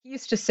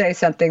used to say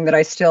something that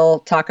I still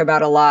talk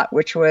about a lot,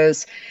 which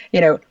was,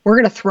 we're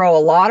going to throw a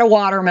lot of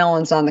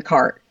watermelons on the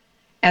cart,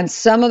 and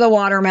some of the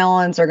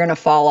watermelons are going to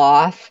fall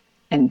off,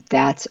 and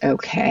that's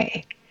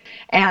okay.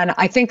 And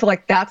I think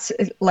that's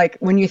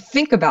when you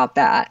think about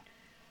that,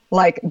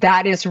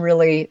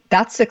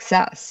 that's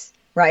success,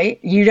 right?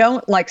 You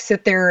don't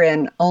sit there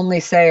and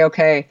only say,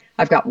 okay,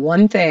 I've got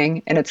one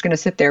thing and it's going to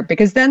sit there,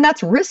 because then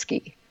that's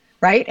risky.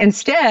 Right?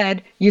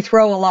 Instead, you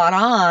throw a lot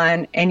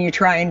on and you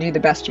try and do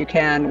the best you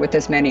can with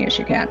as many as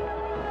you can.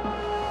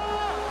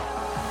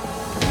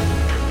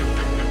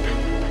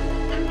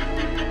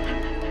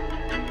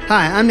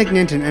 Hi, I'm Nick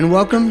Ninton, and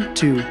welcome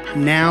to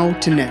Now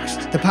to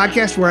Next, the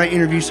podcast where I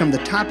interview some of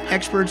the top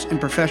experts and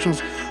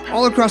professionals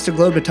all across the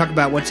globe to talk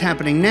about what's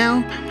happening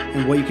now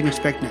and what you can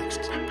expect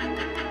next.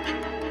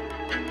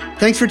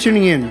 Thanks for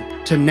tuning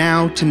in to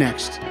Now to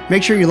Next.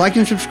 Make sure you like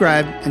and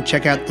subscribe and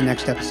check out the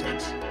next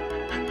episodes.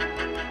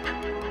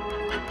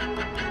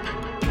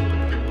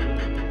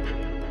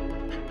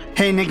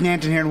 Hey, Nick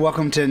Nanton here, and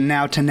welcome to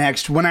Now to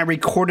Next. When I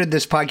recorded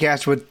this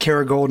podcast with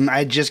Kara Goldin, I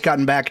had just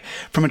gotten back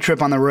from a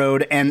trip on the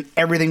road, and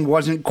everything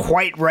wasn't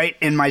quite right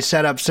in my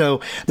setup,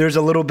 so there's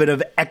a little bit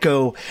of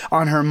echo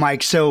on her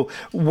mic. So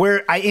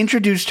where I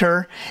introduced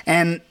her,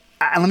 and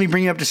let me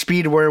bring you up to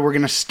speed where we're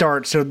going to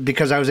start,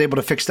 because I was able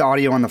to fix the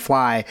audio on the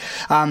fly.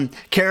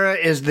 Kara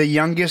is the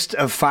youngest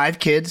of 5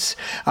 kids.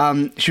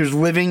 She was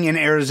living in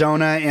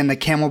Arizona in the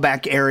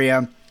Camelback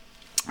area,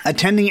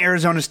 attending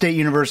Arizona State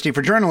University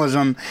for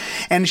journalism,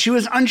 and she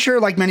was unsure,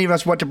 like many of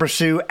us, what to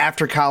pursue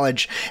after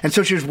college. And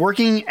so she was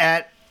working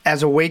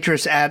as a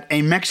waitress at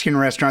a Mexican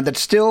restaurant that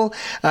still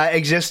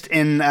exists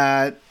in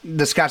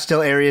the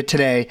Scottsdale area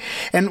today.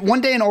 And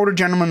one day an older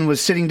gentleman was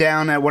sitting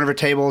down at one of her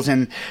tables,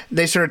 and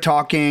they started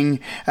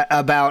talking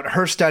about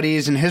her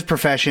studies and his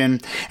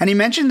profession. And he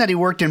mentioned that he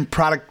worked in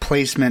product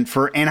placement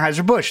for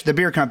Anheuser-Busch, the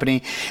beer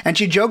company. And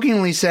she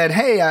jokingly said,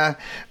 hey,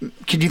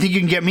 do you think you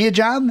can get me a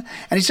job?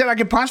 And he said, I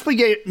could possibly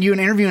get you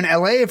an interview in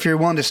LA if you're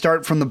willing to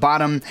start from the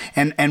bottom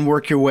and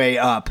work your way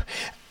up.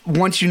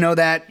 Once you know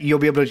that, you'll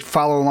be able to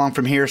follow along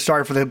from here.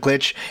 Sorry for the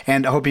glitch,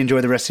 and I hope you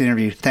enjoy the rest of the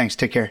interview. Thanks.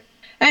 Take care.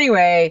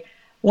 Anyway,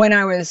 when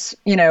I was,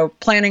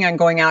 planning on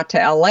going out to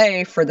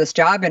LA for this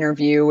job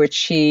interview, which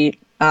she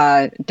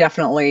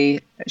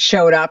definitely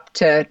showed up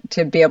to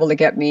be able to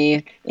get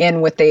me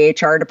in with the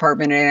HR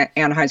department at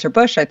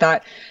Anheuser-Busch, I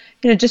thought,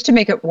 just to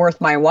make it worth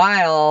my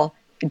while,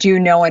 do you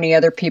know any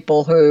other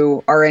people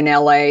who are in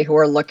LA who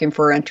are looking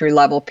for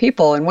entry-level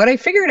people? And what I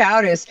figured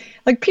out is,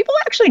 people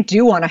actually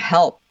do want to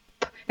help.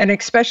 And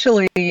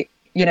especially,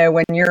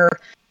 when you're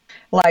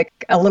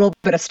a little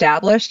bit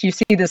established, you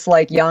see this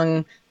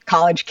young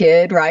college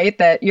kid, right?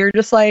 That you're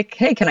just like,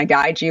 hey, can I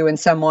guide you in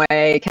some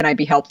way? Can I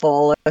be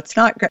helpful? It's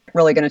not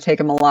really going to take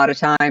him a lot of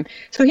time.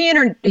 So he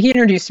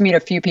introduced me to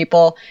a few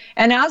people.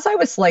 And as I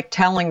was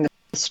telling the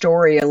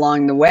story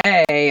along the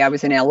way, I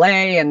was in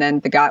LA, and then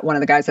one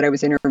of the guys that I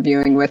was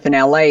interviewing with in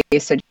LA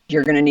said,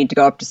 you're going to need to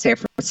go up to San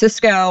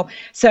Francisco.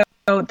 So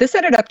this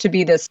ended up to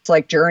be this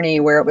journey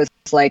where it was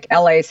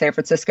LA, San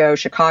Francisco,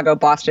 Chicago,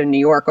 Boston, New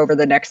York over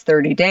the next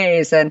 30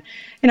 days. And,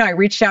 I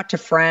reached out to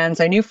friends.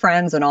 I knew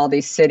friends in all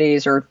these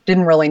cities, or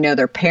didn't really know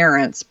their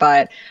parents.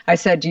 But I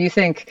said, do you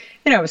think,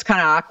 it was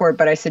kind of awkward,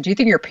 but I said, do you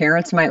think your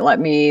parents might let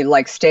me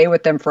stay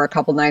with them for a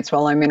couple nights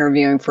while I'm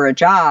interviewing for a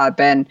job?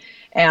 And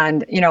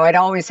I'd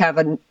always have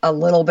a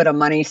little bit of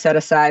money set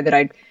aside that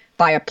I'd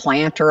buy a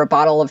plant or a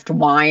bottle of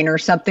wine or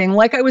something.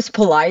 I was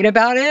polite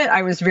about it.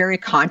 I was very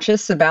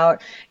conscious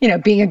about,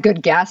 being a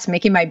good guest,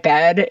 making my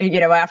bed,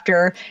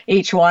 after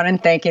each one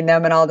and thanking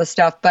them and all this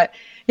stuff. But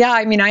yeah,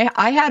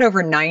 I had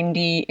over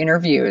 90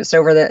 interviews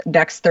over the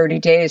next 30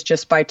 days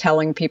just by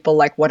telling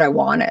people what I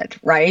wanted,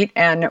 right?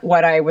 And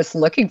what I was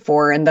looking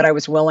for, and that I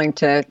was willing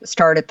to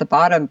start at the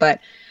bottom.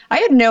 But I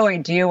had no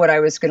idea what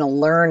I was going to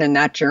learn in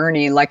that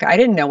journey. I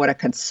didn't know what a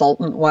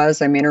consultant was.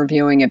 I'm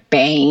interviewing at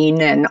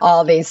Bain and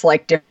all these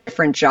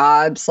different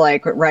jobs,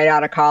 right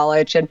out of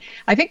college. And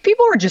I think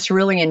people were just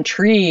really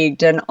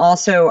intrigued. And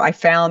also I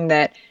found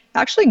that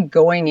actually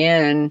going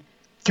in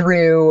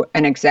through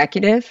an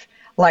executive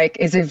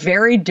is a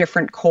very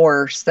different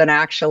course than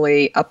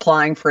actually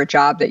applying for a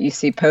job that you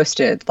see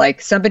posted.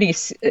 Somebody,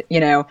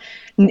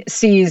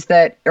 sees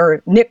that,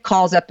 or Nick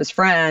calls up his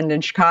friend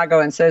in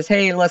Chicago and says,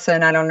 hey,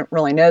 listen, I don't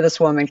really know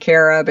this woman,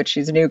 Kara, but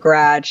she's a new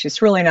grad.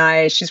 She's really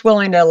nice. She's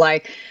willing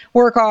to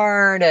work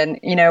hard, and,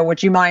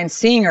 would you mind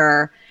seeing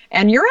her?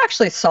 And you're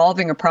actually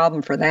solving a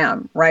problem for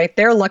them, right?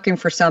 They're looking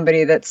for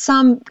somebody that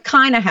some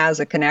kind of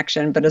has a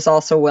connection, but is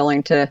also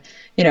willing to,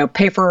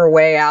 pay for her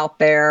way out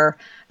there.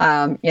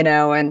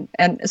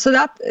 And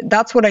so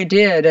that's what I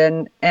did,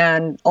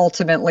 and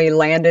ultimately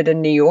landed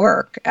in New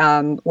York,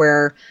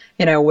 where,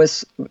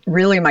 was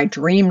really my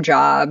dream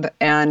job.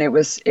 And it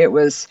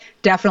was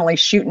definitely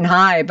shooting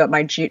high, but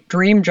my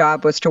dream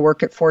job was to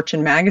work at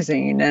Fortune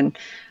magazine. And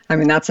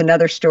that's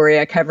another story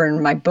I cover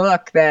in my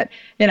book, that,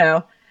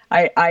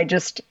 I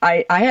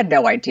had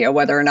no idea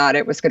whether or not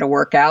it was going to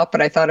work out,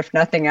 but I thought if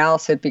nothing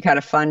else, it'd be kind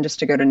of fun just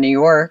to go to New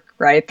York,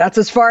 right? That's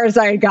as far as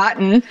I had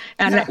gotten.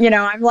 And,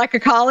 I'm like a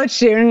college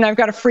student. I've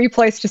got a free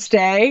place to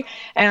stay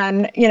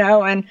and,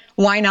 and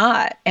why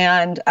not?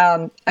 And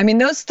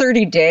those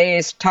 30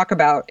 days, talk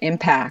about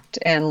impact.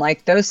 And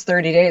like those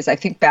 30 days, I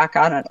think back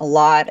on it a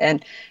lot.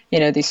 And,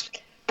 these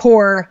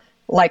poor,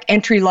 like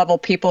entry-level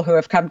people who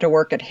have come to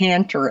work at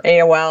Hint or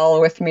AOL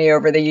with me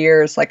over the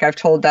years, like I've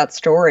told that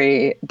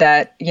story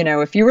that,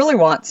 if you really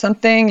want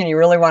something and you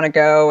really want to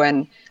go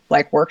and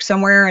like work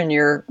somewhere and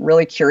you're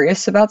really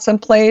curious about some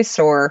place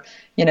or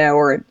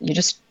you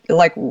just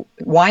like,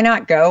 why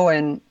not go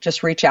and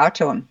just reach out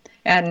to them?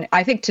 And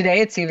I think today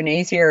it's even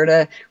easier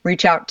to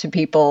reach out to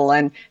people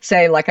and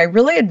say, like, I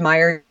really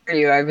admire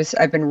you.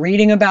 I've been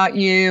reading about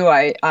you.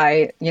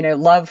 I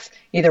love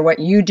either what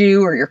you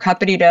do or your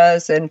company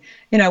does. And,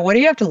 what do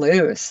you have to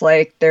lose?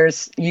 Like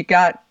you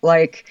got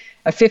like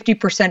a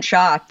 50%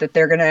 shot that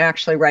they're going to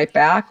actually write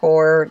back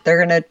or they're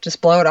going to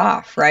just blow it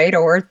off. Right.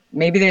 Or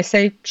maybe they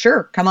say,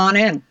 sure, come on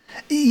in.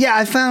 Yeah,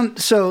 I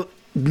found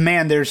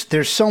man,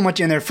 there's so much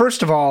in there.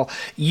 First of all,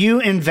 you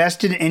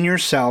invested in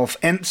yourself,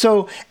 and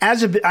so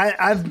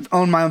I've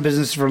owned my own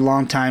business for a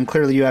long time.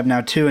 Clearly, you have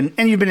now too,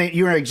 and you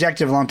were an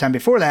executive a long time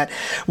before that.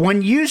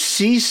 When you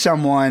see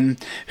someone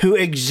who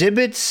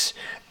exhibits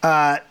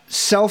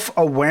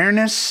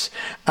self-awareness,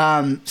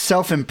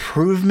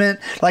 self-improvement,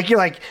 like you're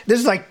like, this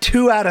is like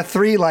 2 out of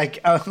 3,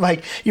 like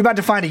you're about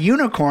to find a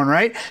unicorn,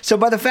 right? So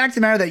by the fact of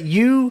the matter that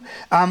you,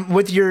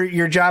 with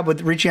your job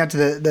with reaching out to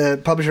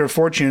the publisher of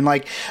Fortune,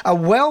 like a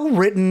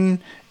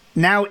well-written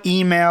now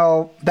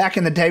email, back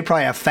in the day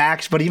probably a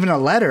fax, but even a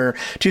letter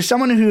to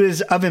someone who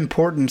is of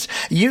importance.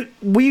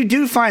 We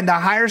do find the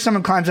higher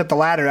someone climbs up the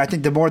ladder, I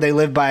think the more they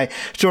live by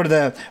sort of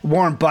the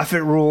Warren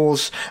Buffett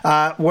rules,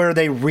 where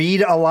they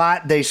read a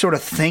lot, they sort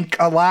of think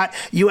a lot.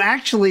 You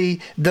actually,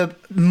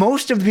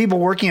 most of the people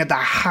working at the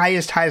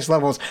highest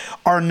levels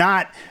are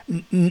not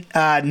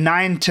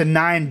 9 to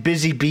 9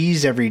 busy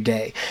bees every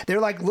day. They're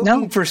like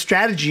looking for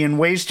strategy and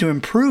ways to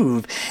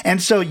improve.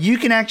 And so you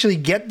can actually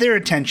get their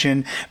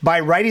attention by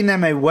writing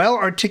them a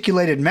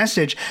well-articulated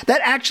message that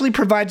actually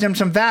provides them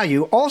some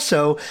value.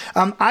 Also,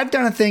 I've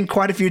done a thing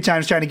quite a few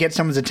times trying to get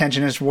someone's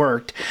attention. It's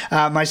worked.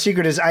 My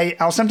secret is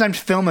I'll sometimes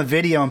film a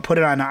video and put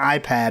it on an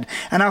iPad,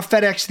 and I'll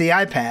FedEx the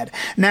iPad.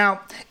 Now,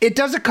 it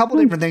does a couple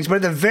different things, but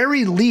at the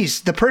very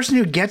least, the person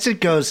who gets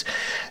it goes,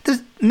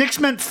 Nick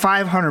spent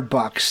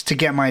 $500 to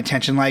get my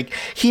attention. Like,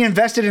 he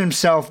invested in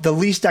himself. The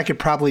least I could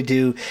probably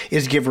do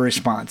is give a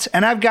response.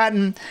 And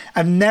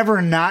I've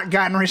never not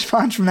gotten a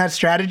response from that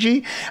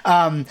strategy.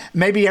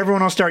 Maybe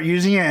everyone will start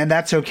using it, and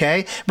that's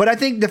okay. But I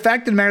think the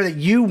fact of the matter that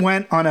you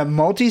went on a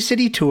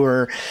multi-city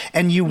tour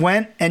and you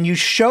went and you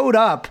showed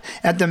up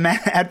at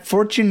at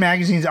Fortune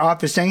Magazine's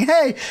office saying,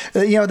 hey,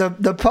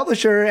 the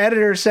publisher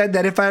editor said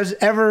that if I was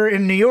ever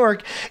in New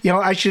York,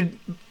 I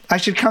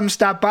should come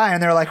stop by.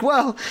 And they're like,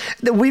 well,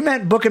 we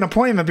meant book an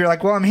appointment. But you're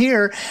like, well, I'm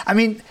here. I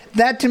mean,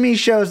 that to me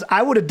shows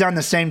I would have done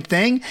the same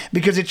thing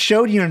because it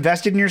showed you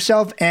invested in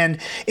yourself. And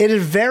it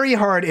is very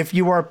hard if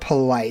you are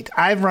polite.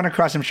 I've run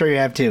across, I'm sure you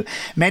have too,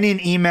 many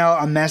an email,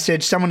 a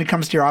message, someone who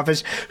comes to your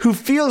office who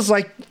feels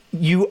like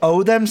you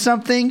owe them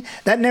something.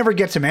 That never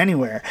gets them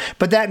anywhere.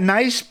 But that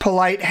nice,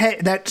 polite, hey,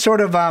 that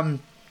sort of,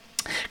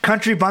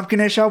 country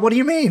bumpkinish. Oh, what do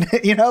you mean?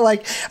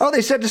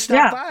 They said to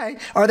stop by.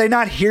 Are they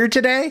not here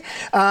today?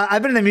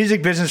 I've been in the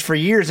music business for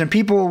years, and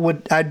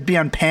I'd be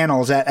on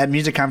panels at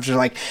music conferences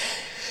like,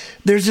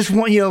 there's this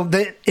one,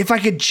 that if I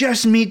could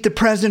just meet the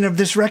president of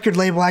this record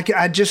label,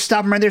 I'd just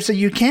stop him right there and say,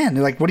 you can.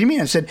 They're like, what do you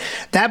mean? I said,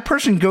 that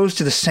person goes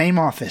to the same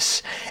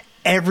office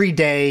every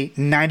day,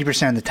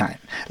 90% of the time.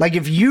 Like,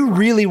 if you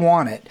really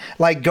want it,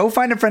 like, go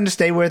find a friend to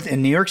stay with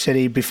in New York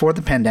City before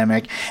the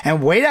pandemic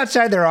and wait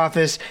outside their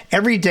office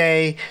every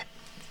day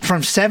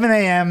from 7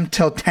 a.m.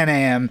 till 10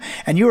 a.m.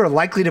 and you are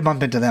likely to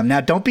bump into them. Now,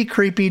 don't be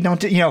creepy,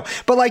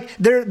 but like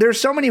there's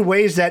so many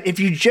ways that if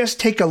you just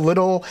take a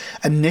little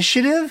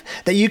initiative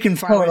that you can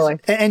find. Totally.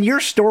 And your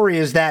story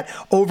is that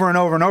over and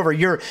over and over.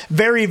 Your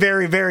very,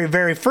 very, very,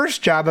 very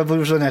first job, I believe,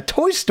 was in a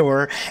toy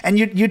store, and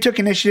you took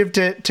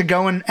initiative to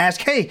go and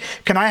ask, hey,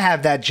 can I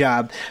have that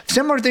job?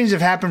 Similar things have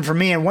happened for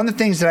me, and one of the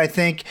things that I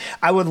think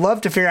I would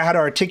love to figure out how to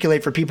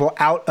articulate for people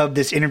out of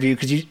this interview,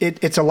 because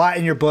it's a lot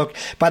in your book.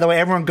 By the way,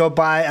 everyone go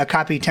buy a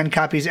copy, 10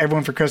 copies,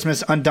 everyone for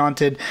Christmas,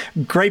 Undaunted.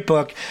 Great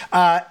book.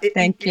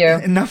 Thank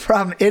you. No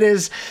problem. It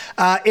is,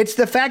 it's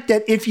the fact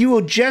that if you will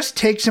just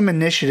take some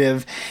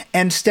initiative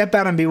and step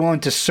out and be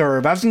willing to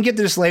serve. I was going to get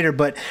to this later,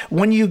 but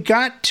when you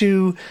got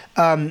to,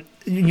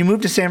 you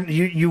moved to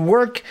you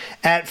work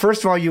at,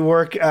 first of all, you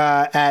work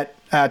at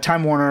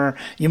Time Warner.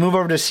 You move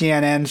over to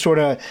CNN, sort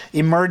of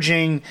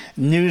emerging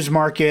news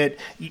market.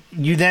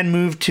 You then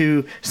move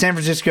to San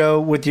Francisco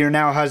with your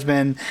now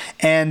husband,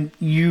 and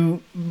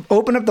you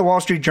open up the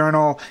Wall Street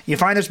Journal. You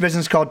find this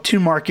business called To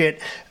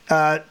Market,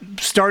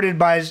 started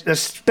by a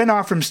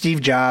spinoff from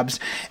Steve Jobs,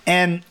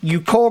 and you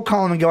cold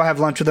call him and go have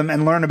lunch with him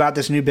and learn about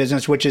this new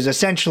business, which is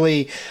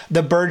essentially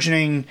the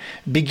burgeoning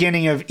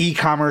beginning of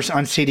e-commerce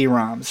on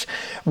CD-ROMs.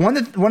 One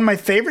of my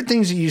favorite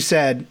things that you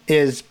said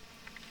is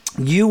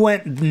you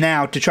went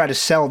now to try to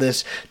sell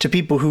this to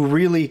people who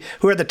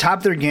are at the top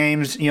of their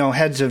games,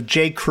 heads of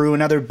J. Crew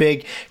and other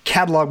big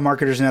catalog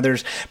marketers and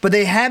others, but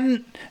they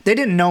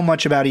didn't know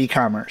much about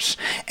e-commerce.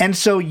 And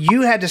so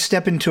you had to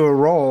step into a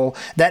role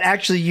that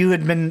actually you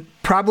had been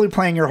probably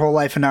playing your whole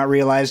life and not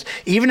realized,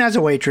 even as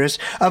a waitress,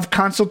 of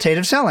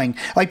consultative selling.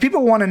 Like,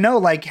 people want to know,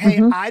 like,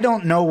 hey, I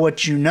don't know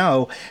what you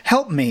know,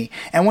 help me.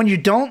 And when you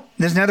don't,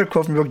 there's another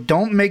quote from the book,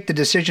 don't make the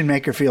decision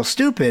maker feel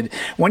stupid.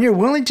 When you're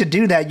willing to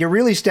do that, you're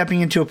really stepping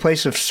into a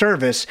place of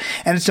service,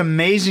 and it's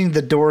amazing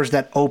the doors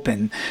that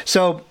open.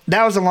 So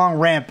that was a long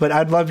rant, but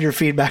I'd love your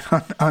feedback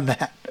on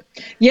that.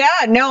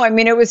 Yeah, no, I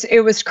mean, it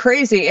was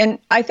crazy. And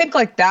I think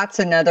like that's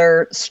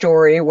another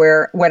story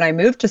where when I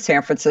moved to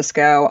San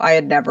Francisco, I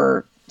had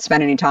never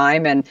spent any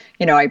time. And,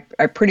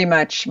 I pretty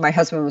much, my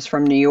husband was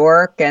from New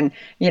York, and,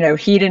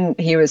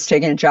 he was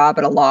taking a job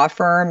at a law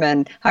firm.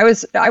 And I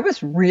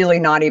was really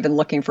not even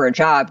looking for a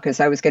job because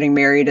I was getting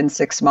married in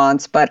 6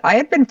 months, but I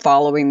had been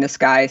following this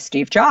guy,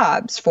 Steve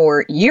Jobs,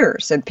 for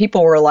years. And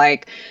people were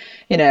like,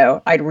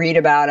 I'd read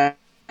about it.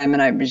 And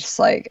I'm just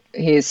like,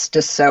 he's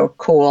just so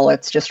cool.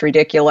 It's just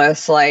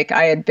ridiculous. Like,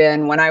 I had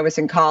been, when I was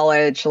in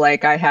college,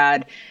 like I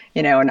had,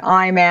 an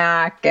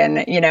iMac, and,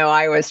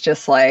 I was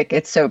just like,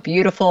 it's so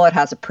beautiful. It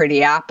has a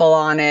pretty apple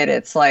on it.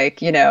 It's like,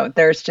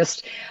 there's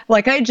just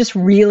like, I just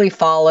really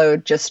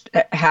followed just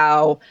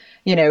how,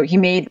 he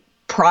made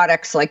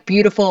products like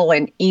beautiful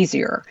and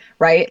easier.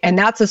 Right. And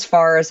that's as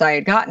far as I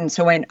had gotten.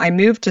 So when I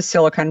moved to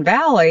Silicon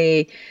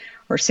Valley,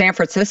 or San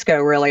Francisco,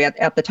 really,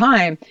 at the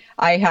time,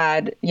 I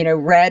had,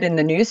 read in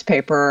the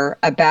newspaper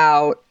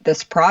about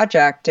this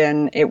project,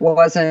 and it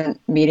wasn't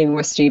meeting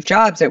with Steve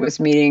Jobs. It was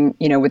meeting,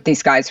 with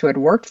these guys who had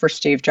worked for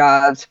Steve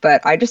Jobs.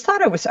 But I just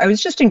thought I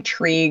was just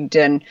intrigued.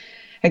 And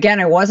again,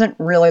 I wasn't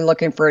really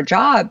looking for a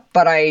job,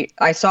 but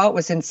I saw it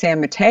was in San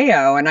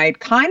Mateo, and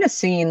I'd kind of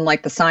seen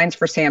like the signs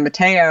for San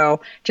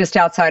Mateo just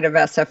outside of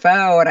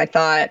SFO. And I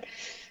thought,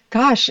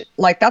 gosh,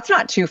 like that's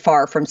not too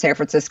far from San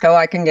Francisco.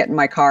 I can get in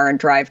my car and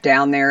drive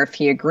down there if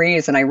he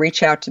agrees. And I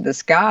reach out to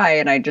this guy,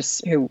 and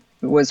who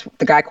was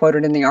the guy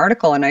quoted in the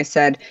article. And I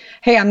said,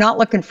 hey, I'm not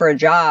looking for a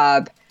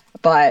job,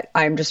 but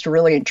I'm just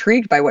really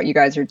intrigued by what you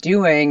guys are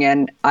doing.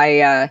 And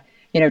I,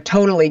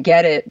 totally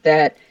get it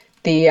that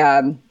the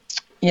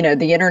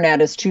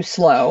internet is too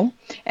slow.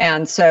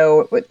 And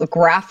so the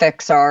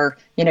graphics are,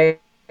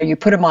 you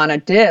put them on a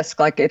disc,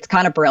 like it's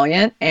kind of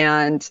brilliant.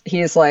 And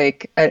he's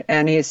like,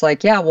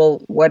 yeah,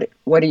 well,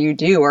 what do you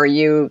do? Are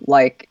you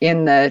like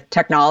in the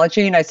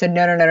technology? And I said,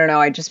 no.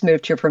 I just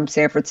moved here from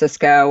San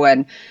Francisco,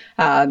 and,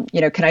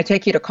 can I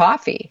take you to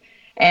coffee?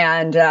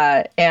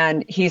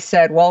 And he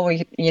said, well,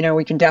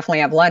 we can definitely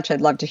have lunch.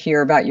 I'd love to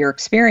hear about your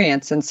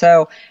experience. And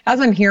so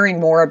as I'm hearing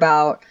more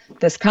about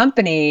this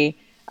company,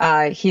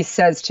 he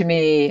says to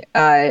me,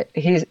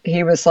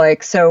 he was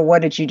like, so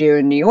what did you do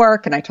in New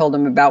York? And I told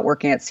him about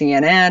working at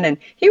CNN, and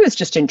he was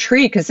just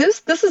intrigued because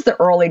this is the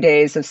early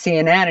days of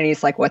CNN. And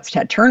he's like, what's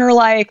Ted Turner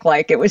like?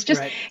 Like, it was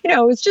just, right.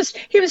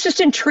 He was just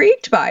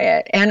intrigued by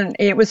it. And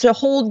it was a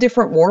whole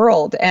different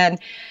world. And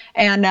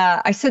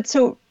I said,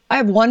 so I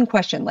have one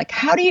question, like,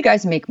 how do you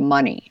guys make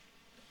money?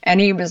 And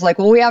he was like,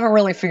 well, we haven't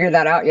really figured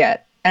that out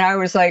yet. And I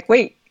was like,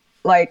 wait,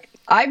 like,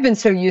 I've been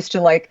so used to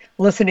like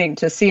listening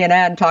to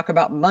CNN talk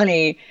about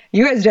money.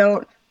 You guys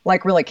don't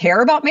like really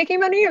care about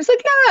making money? I was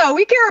like, no,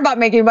 we care about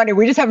making money.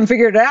 We just haven't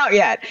figured it out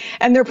yet.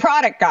 And they're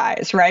product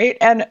guys, right?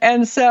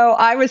 And so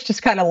I was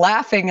just kind of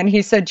laughing. And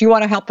he said, do you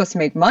want to help us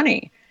make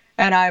money?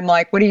 And I'm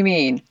like, what do you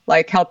mean?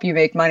 Like, help you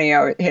make money?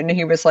 And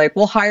he was like,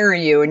 we'll hire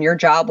you, and your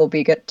job will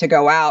be to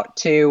go out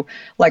to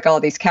like all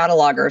these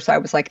catalogers. I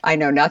was like, I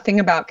know nothing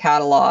about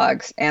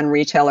catalogs and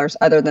retailers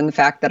other than the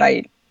fact that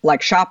I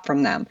like shop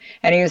from them.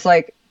 And he was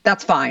like,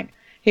 that's fine.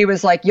 He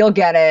was like, you'll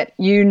get it.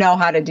 You know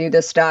how to do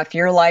this stuff.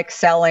 You're like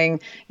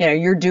selling,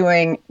 you're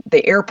doing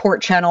the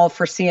airport channel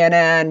for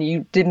CNN.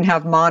 You didn't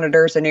have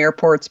monitors in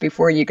airports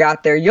before you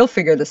got there. You'll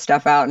figure this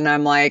stuff out. And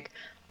I'm like,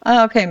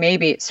 oh, okay,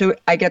 maybe. So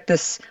I get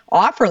this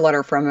offer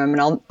letter from him,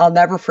 and I'll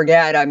never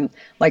forget. I'm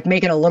like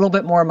making a little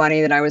bit more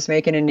money than I was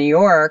making in New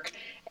York.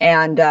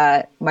 And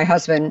my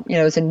husband,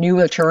 is a new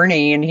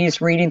attorney, and he's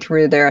reading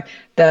through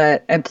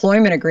the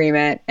employment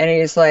agreement, and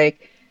he's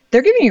like,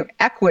 they're giving you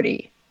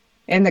equity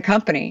in the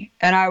company.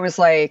 And I was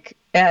like,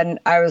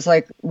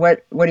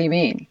 what do you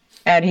mean?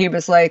 And he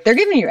was like, they're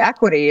giving you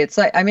equity. It's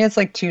like, it's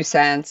like 2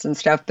 cents and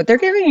stuff, but they're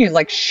giving you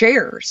like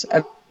shares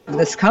of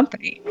this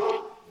company.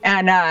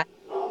 And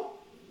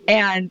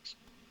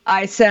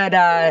I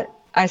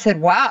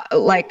said, wow,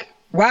 like,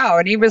 wow.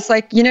 And he was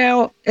like,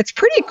 it's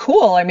pretty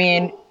cool. I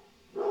mean,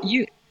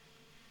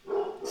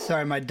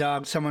 Sorry, my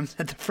dog. Someone's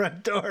at the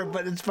front door,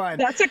 but it's fine.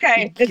 That's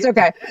okay. It's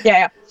okay.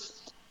 Yeah.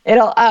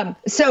 It'll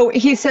so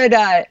he said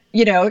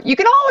you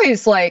can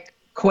always like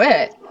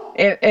quit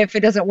if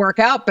it doesn't work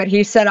out, but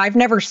he said I've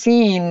never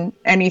seen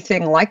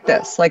anything like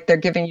this, like they're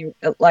giving you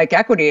like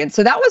equity. And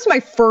so that was my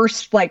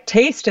first like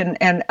taste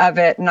and of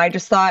it, and I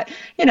just thought,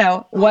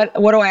 what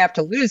do I have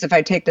to lose if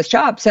I take this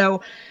job?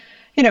 So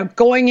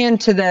going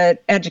into the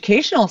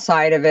educational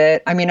side of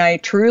it, I mean, I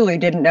truly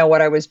didn't know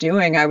what I was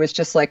doing. I was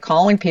just like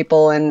calling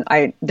people, and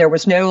there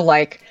was no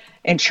like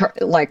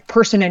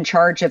person in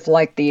charge of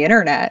like the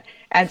internet.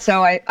 And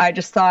so I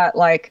just thought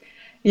like,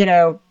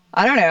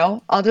 I don't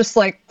know, I'll just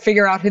like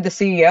figure out who the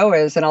CEO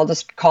is and I'll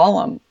just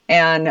call him.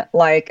 And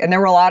there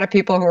were a lot of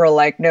people who were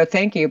like, no,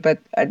 thank you. But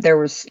there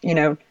was,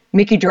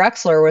 Mickey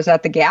Drexler was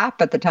at the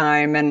Gap at the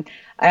time. And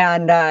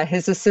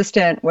his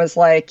assistant was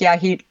like, yeah,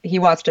 he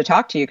wants to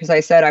talk to you. Cause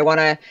I said, I want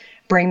to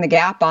bring the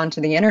Gap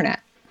onto the internet.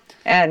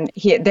 And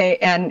he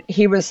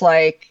was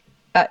like,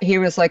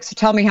 so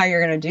tell me how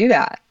you're going to do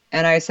that.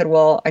 And I said,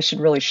 well, I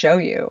should really show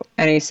you.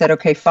 And he said,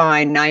 okay,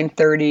 fine,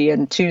 9:30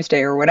 on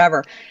Tuesday or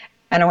whatever.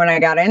 And when I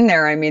got in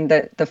there, I mean,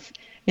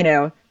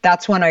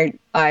 that's when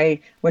I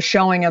was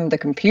showing him the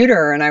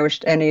computer,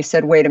 and he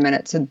said, wait a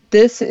minute. So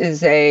this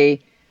is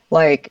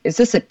is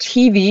this a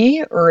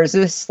TV or is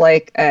this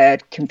like a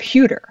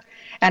computer?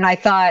 And I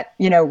thought,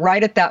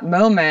 right at that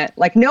moment,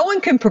 like no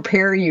one can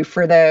prepare you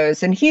for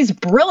those. And he's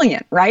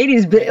brilliant, right?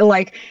 He's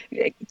like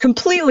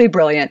completely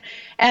brilliant.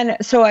 And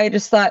so I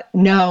just thought,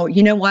 no,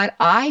 you know what?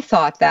 I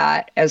thought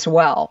that as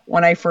well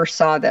when I first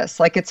saw this.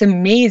 Like, it's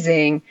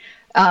amazing.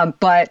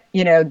 But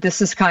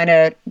this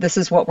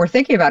is what we're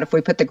thinking about if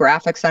we put the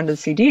graphics onto the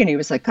CD. And he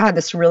was like, God,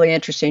 this is really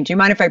interesting. Do you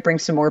mind if I bring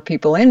some more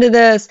people into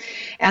this?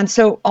 And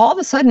so all of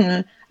a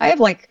sudden I have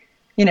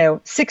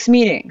 6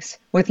 meetings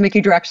with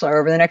Mickey Drexler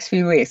over the next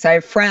few weeks. I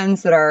have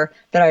friends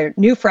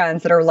new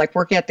friends that are like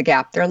working at the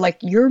Gap. They're like,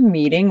 you're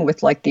meeting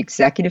with like the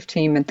executive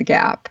team at the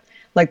Gap.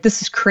 Like,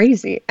 this is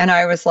crazy. And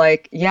I was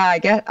like,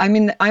 yeah,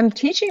 I'm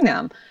teaching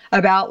them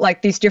about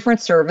like these different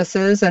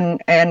services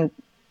and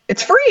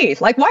it's free.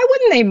 Like, why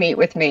wouldn't they meet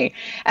with me?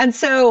 And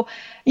so,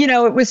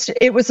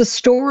 it was a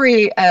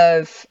story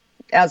of,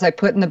 as I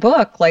put in the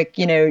book, like,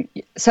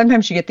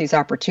 sometimes you get these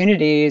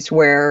opportunities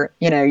where,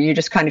 you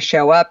just kind of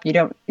show up.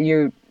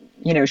 You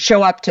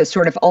show up to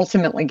sort of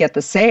ultimately get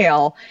the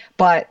sale,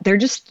 but they're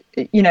just,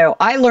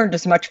 I learned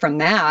as much from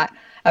that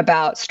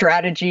about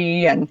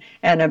strategy and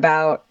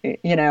about,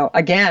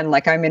 again,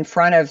 like I'm in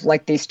front of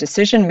like these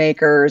decision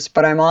makers,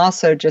 but I'm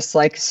also just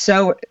like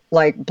so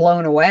like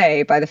blown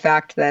away by the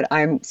fact that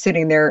I'm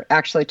sitting there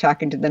actually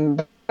talking to them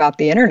about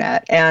the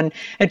internet. And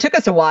it took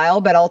us a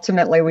while, but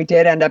ultimately we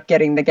did end up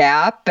getting the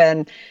Gap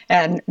and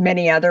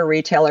many other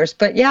retailers.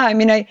 But yeah, I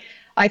mean,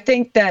 I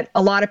think that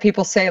a lot of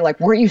people say like,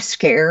 were you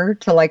scared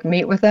to like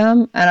meet with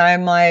them? And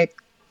I'm like,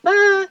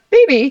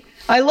 maybe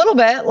a little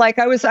bit. Like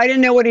I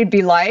didn't know what he'd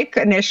be like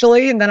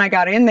initially. And then I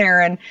got in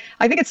there, and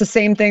I think it's the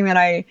same thing that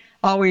I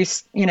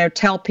always,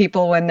 tell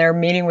people when they're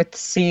meeting with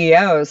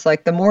CEOs,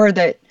 like the more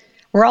that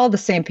we're all the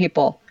same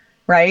people,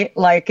 right?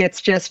 Like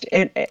it's just,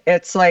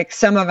 it's like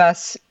some of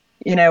us,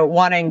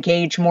 want to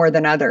engage more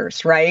than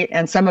others, right?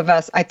 And some of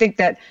us, I think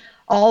that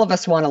all of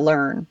us want to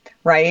learn,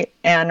 right?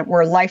 And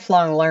we're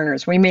lifelong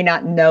learners. We may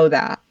not know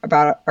that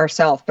about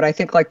ourselves, but I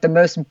think like the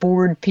most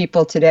bored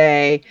people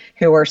today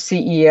who are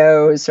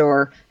CEOs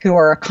or who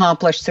are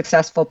accomplished,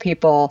 successful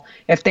people,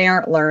 if they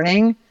aren't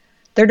learning,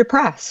 they're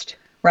depressed,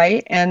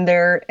 right? And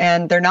they're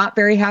not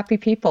very happy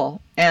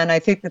people. And I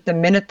think that the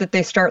minute that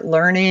they start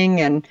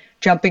learning and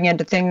jumping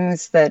into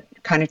things that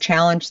kind of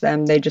challenge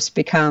them, they just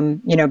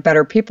become,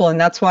 better people. And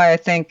that's why I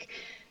think,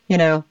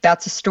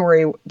 that's a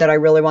story that I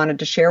really wanted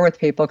to share with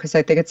people because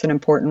I think it's an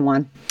important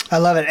one. I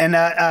love it. And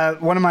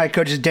one of my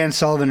coaches, Dan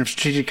Sullivan, a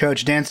strategic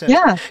coach, Dan says,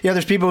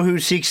 there's people who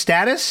seek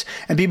status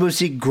and people who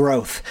seek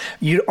growth.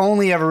 You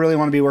only ever really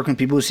want to be working with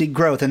people who seek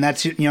growth. And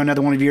that's,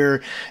 another one of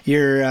your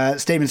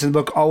statements in the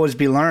book, always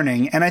be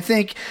learning. And I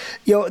think,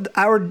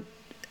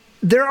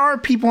 there are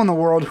people in the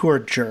world who are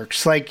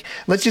jerks. Like,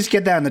 let's just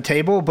get that on the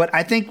table. But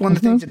I think one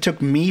of the things that took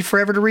me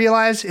forever to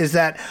realize is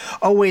that,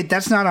 oh, wait,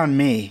 that's not on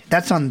me.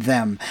 That's on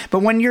them. But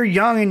when you're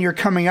young and you're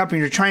coming up and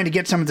you're trying to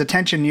get someone's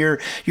attention, you're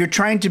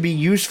trying to be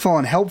useful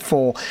and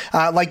helpful,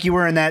 like you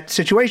were in that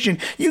situation,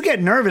 you get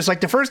nervous.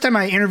 Like the first time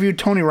I interviewed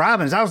Tony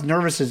Robbins, I was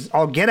nervous as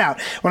all get out.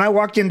 When I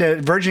walked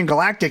into Virgin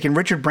Galactic and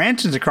Richard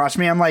Branson's across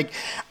me, I'm like,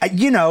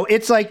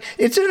 it's like,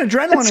 it's an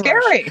adrenaline rush. It's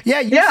scary.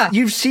 Yeah,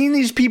 you've seen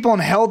these people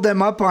and held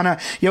them up on a,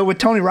 with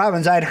Tony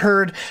Robbins, I'd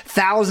heard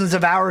thousands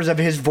of hours of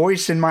his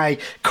voice in my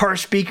car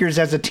speakers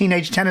as a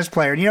teenage tennis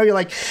player. And, you're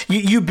like,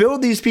 you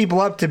build these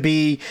people up to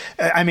be,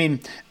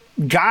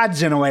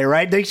 gods in a way,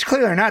 right? They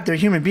clearly are not. They're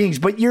human beings,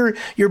 but your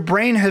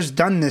brain has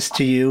done this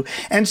to you.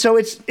 And so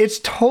it's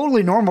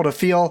totally normal to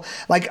feel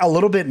like a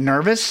little bit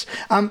nervous.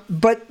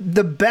 But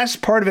the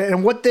best part of it,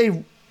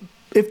 and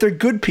if they're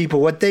good people,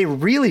 what they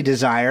really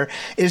desire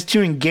is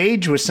to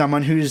engage with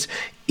someone who's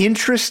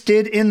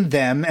interested in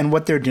them and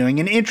what they're doing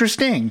and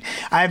interesting.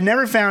 I've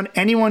never found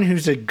anyone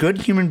who's a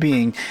good human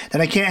being that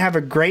I can't have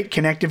a great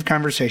connective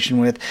conversation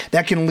with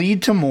that can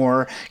lead to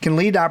more, can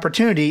lead to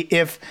opportunity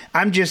if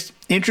I'm just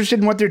interested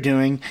in what they're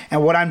doing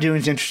and what I'm doing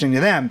is interesting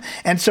to them.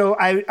 And so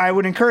I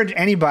would encourage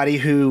anybody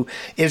who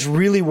is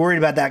really worried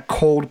about that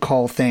cold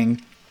call thing.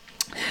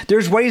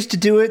 There's ways to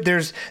do it.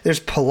 There's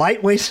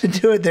polite ways to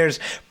do it. There's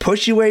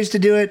pushy ways to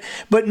do it.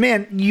 But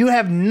man, you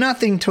have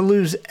nothing to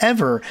lose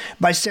ever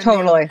by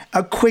sending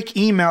a quick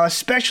email,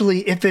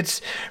 especially if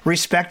it's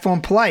respectful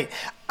and polite.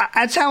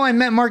 That's how I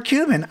met Mark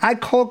Cuban. I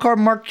cold called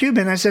Mark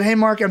Cuban. I said, hey,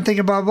 Mark, I'm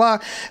thinking blah, blah.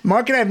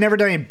 Mark and I have never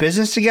done any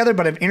business together,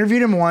 but I've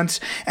interviewed him once,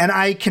 and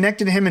I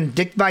connected him and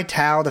Dick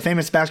Vitale, the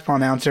famous basketball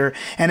announcer.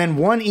 And in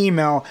one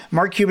email,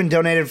 Mark Cuban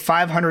donated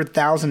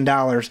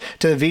 $500,000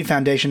 to the V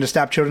Foundation to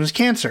stop children's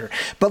cancer.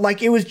 But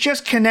like, it was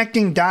just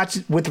connecting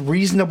dots with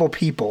reasonable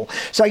people.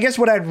 So I guess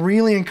what I'd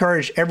really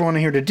encourage everyone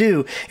here to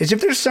do is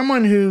if there's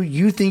someone who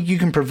you think you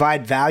can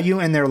provide value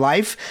in their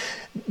life,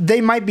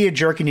 they might be a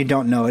jerk and you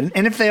don't know it.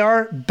 And if they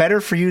are, better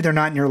for you, they're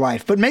not in your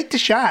life. But make the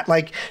shot.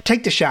 Like,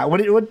 take the shot.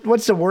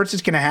 What's the worst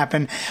that's going to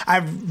happen?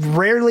 I've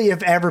rarely,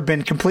 if ever,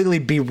 been completely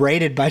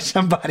berated by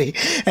somebody.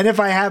 And if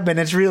I have been,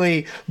 it's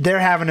really they're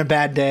having a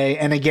bad day.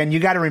 And again, you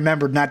got to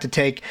remember not to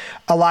take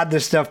a lot of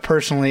this stuff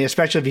personally,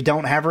 especially if you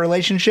don't have a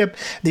relationship.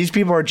 These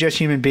people are just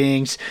human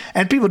beings.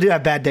 And people do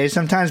have bad days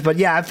sometimes. But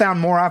yeah, I've found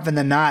more often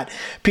than not,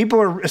 people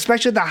are,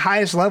 especially at the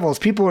highest levels,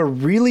 people are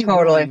really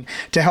willing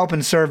to help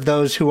and serve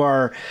those who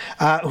are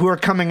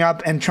coming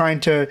up and trying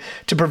to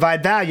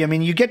provide value. I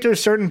mean, you get to a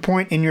certain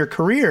point in your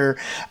career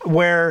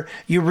where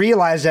you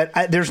realize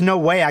that there's no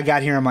way I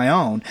got here on my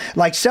own.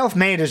 Like,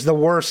 self-made is the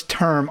worst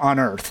term on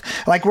earth.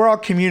 Like, we're all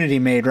community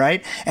made,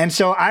 right? And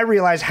so I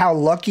realized how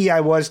lucky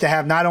I was to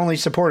have not only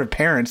supportive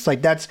parents,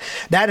 like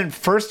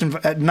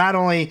not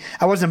only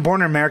I wasn't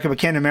born in America, but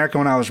came to America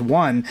when I was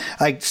 1,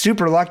 like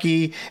super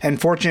lucky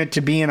and fortunate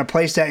to be in a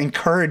place that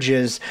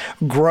encourages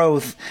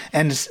growth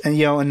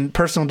and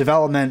personal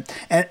development.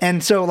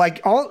 And so like,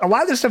 a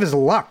lot of this stuff is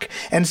luck.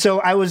 And so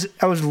I was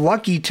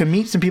lucky to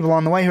meet some people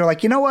along the way who are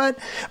like, you know what?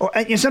 Or,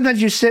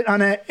 sometimes you sit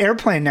on an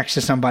airplane next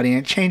to somebody and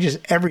it changes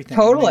everything.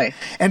 Totally. Right?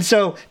 And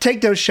so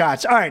take those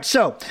shots. All right.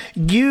 So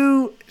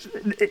you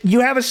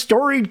have a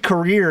storied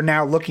career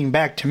now looking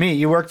back to me.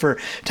 You worked for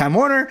Time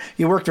Warner.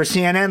 You worked for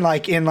CNN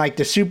like in like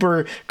the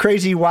super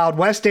crazy Wild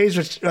West days,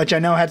 which I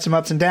know had some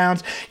ups and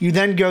downs. You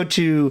then go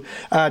to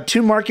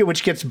Market,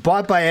 which gets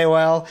bought by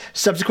AOL,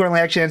 subsequently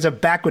actually ends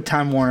up back with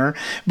Time Warner.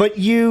 But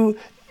you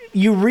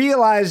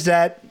realize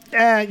that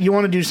you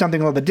want to do something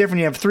a little bit different.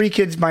 You have 3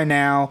 kids by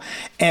now,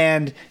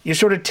 and you're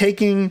sort of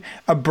taking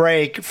a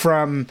break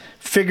from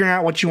figuring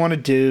out what you want to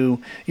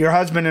do. Your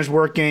husband is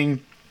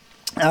working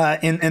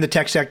in the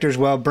tech sector as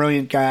well,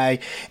 brilliant guy.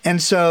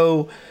 And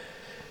so,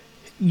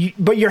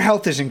 but your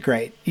health isn't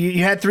great.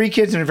 You had 3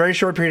 kids in a very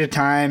short period of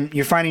time.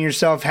 You're finding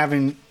yourself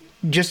having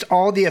just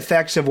all the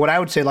effects of what I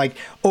would say like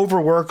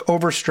overwork,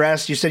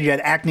 overstress. You said you had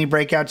acne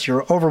breakouts,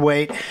 you're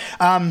overweight.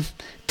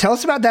 Tell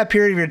us about that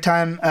period of your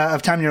time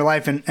in your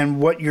life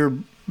and what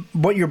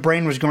your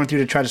brain was going through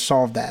to try to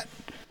solve that.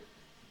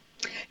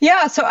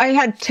 Yeah, so I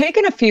had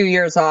taken a few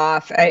years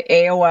off.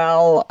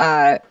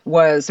 AOL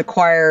was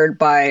acquired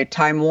by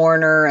Time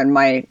Warner,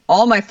 and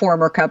all my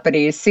former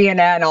companies,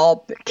 CNN,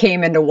 all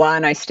came into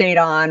one. I stayed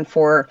on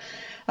for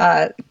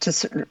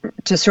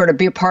to sort of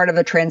be a part of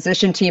the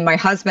transition team. My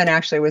husband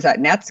actually was at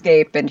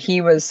Netscape, and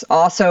he was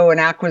also an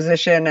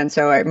acquisition. And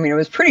so, I mean, it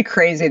was pretty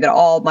crazy that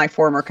all my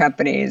former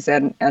companies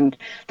and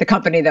the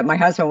company that my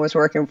husband was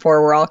working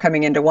for were all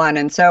coming into one.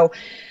 And so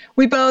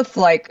we both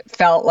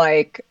felt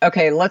like,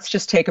 okay, let's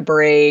just take a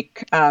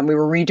break. We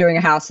were redoing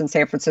a house in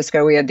San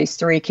Francisco. We had these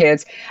 3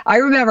 kids. I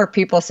remember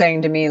people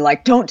saying to me,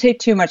 like, don't take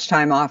too much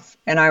time off.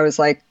 And I was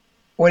like,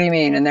 what do you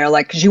mean? And they're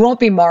like, because you won't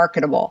be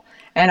marketable.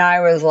 And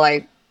I was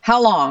like, how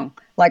long?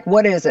 Like,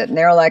 what is it? And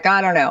they're like,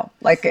 I don't know.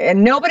 Like,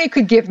 and nobody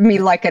could give me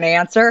like an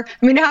answer.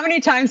 I mean, how many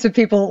times have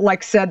people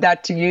like said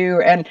that to you?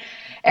 And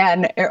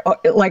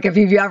like, if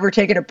you've ever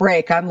taken a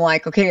break, I'm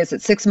like, okay, is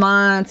it 6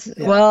 months?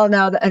 Yeah. Well,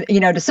 no,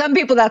 to some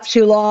people that's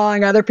too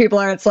long. Other people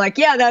are, it's like,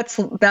 yeah,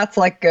 that's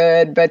like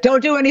good, but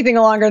don't do anything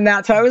longer than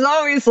that. So I was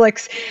always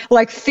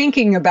like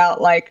thinking about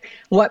like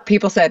what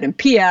people said. And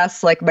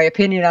P.S., like, my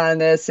opinion on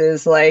this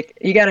is like,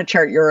 you got to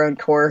chart your own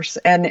course,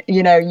 and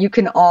you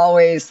can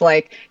always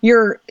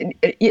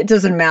it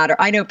doesn't matter.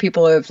 I know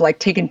people have like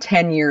taken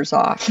 10 years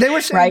off. They were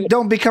saying, right?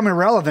 Don't become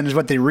irrelevant is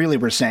what they really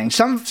were saying.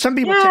 Some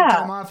people take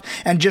time off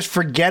and just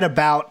forget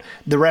about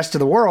the rest of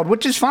the world,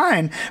 which is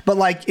fine. But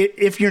like,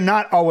 if you're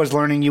not always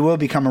learning, you will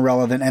become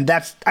irrelevant. And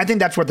I think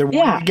that's what they're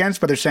warning against,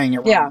 but they're saying it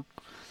wrong. Yeah.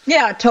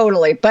 Yeah,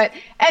 totally. But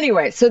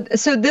anyway, so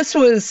this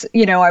was,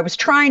 I was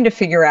trying to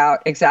figure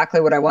out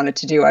exactly what I wanted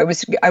to do. I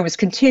was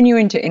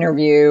continuing to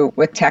interview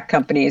with tech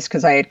companies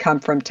because I had come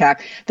from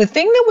tech. The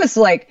thing that was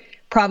like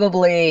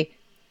probably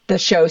the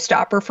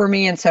showstopper for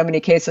me in so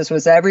many cases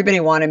was everybody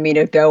wanted me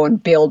to go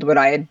and build what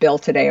I had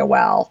built at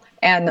AOL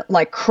and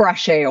like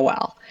crush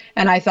AOL.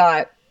 And I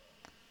thought,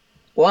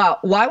 wow,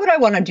 why would I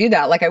want to do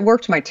that? Like I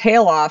worked my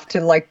tail off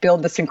to like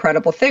build this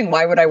incredible thing.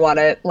 Why would I want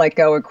to like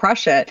go and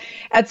crush it?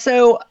 And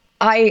so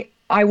I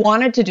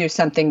wanted to do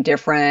something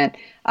different,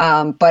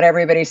 but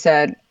everybody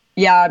said,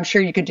 yeah, I'm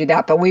sure you could do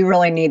that, but we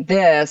really need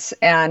this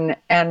and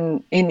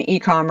in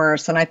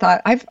e-commerce. And I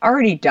thought, I've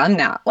already done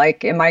that.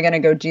 Like, am I going to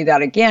go do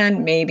that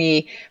again?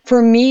 Maybe.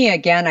 For me,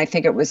 again, I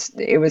think it was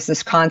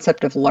this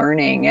concept of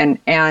learning,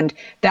 and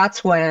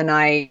that's when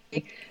I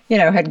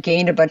had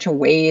gained a bunch of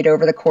weight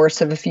over the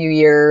course of a few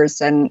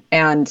years, and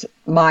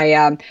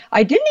my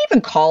I didn't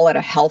even call it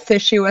a health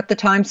issue at the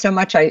time so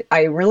much.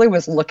 I really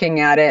was looking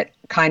at it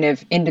kind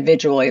of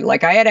individually.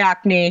 Like I had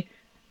acne,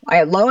 I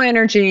had low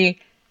energy,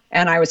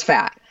 and I was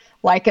fat.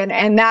 Like,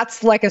 and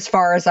that's like as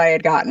far as I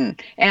had gotten.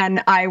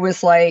 And I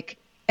was like,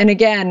 and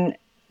again,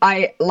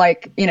 I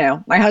like,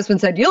 my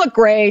husband said, you look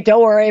great,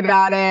 don't worry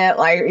about it.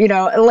 Like,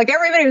 like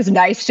everybody was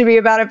nice to me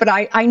about it, but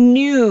I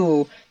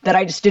knew that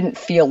I just didn't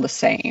feel the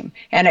same.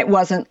 And it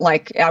wasn't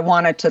like I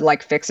wanted to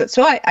like fix it.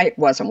 So I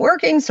wasn't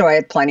working. So I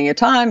had plenty of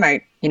time.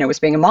 I was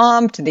being a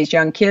mom to these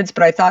young kids,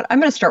 but I thought I'm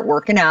going to start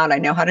working out. I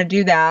know how to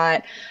do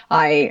that.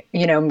 I'm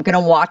going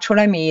to watch what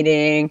I'm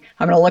eating.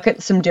 I'm going to look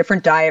at some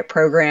different diet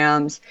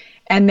programs.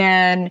 And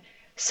then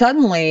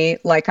suddenly,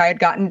 like I had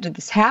gotten into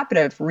this habit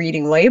of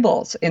reading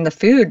labels in the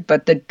food,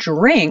 but the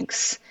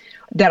drinks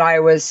that I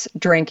was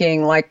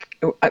drinking,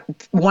 like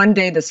one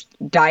day this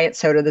diet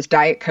soda, this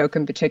Diet Coke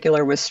in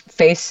particular, was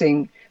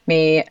facing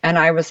me. And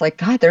I was like,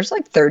 God, there's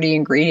like 30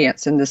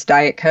 ingredients in this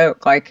Diet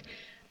Coke. Like,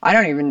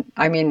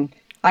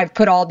 I've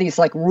put all these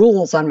like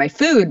rules on my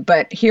food,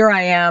 but here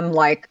I am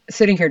like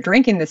sitting here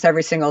drinking this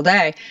every single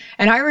day.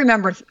 And I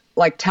remember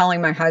like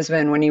telling my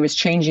husband when he was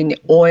changing the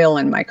oil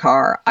in my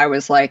car, I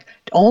was like,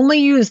 only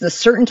use the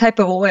certain type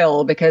of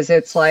oil because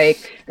it's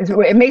like,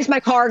 it makes my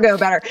car go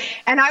better.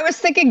 And I was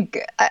thinking,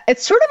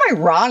 it's sort of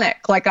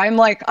ironic. Like, I'm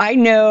like, I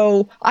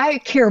know I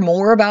care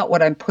more about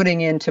what I'm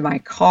putting into my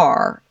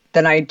car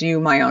than I do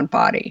my own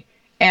body.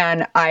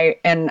 And I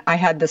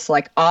had this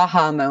like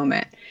aha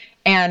moment.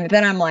 And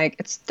then I'm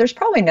like, there's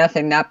probably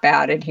nothing that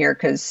bad in here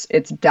because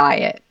it's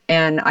diet.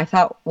 And I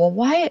thought, well,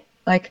 why,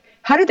 like,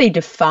 how do they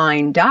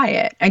define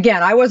diet?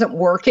 Again, I wasn't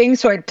working,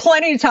 so I had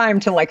plenty of time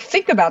to like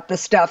think about the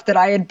stuff that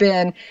I had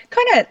been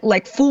kind of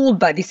like fooled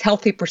by these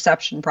healthy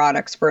perception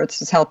products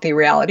versus healthy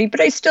reality, but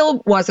I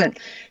still wasn't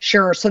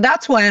sure. So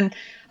that's when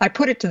I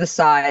put it to the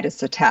side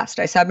as a test.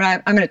 I said,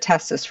 I'm going to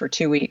test this for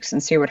 2 weeks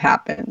and see what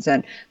happens.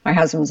 And my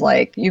husband's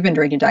like, you've been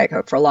drinking Diet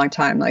Coke for a long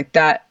time. Like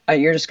that,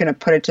 you're just going to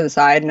put it to the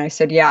side. And I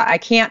said, yeah, I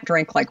can't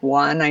drink like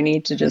one. I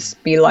need to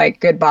just be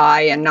like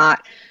goodbye and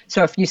not.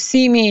 So if you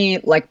see me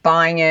like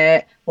buying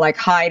it, like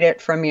hide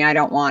it from me. I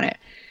don't want it.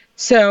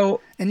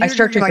 So and I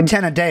start drinking like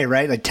 10 a day,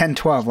 right? Like 10,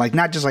 12, like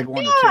not just like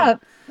 1 or 2.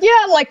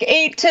 Yeah, like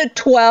 8 to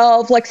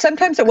 12. Like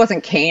sometimes it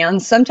wasn't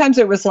cans. Sometimes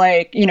it was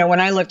like,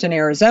 when I lived in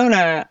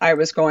Arizona, I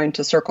was going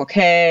to Circle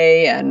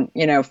K and,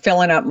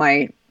 filling up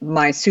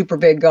my super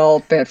big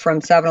gulp from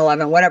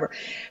 7-Eleven, whatever.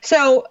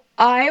 So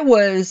I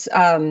was,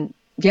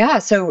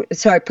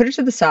 so I put it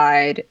to the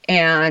side,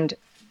 and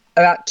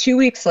about 2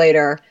 weeks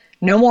later,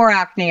 no more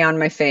acne on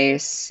my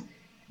face.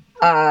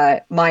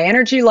 My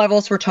energy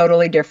levels were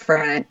totally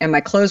different and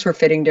my clothes were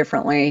fitting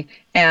differently.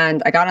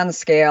 And I got on the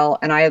scale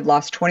and I had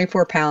lost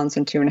 24 pounds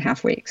in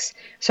 2.5 weeks.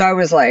 So I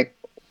was like,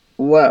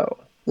 whoa,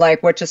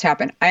 like what just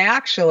happened? I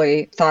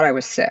actually thought I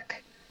was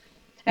sick.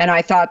 And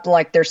I thought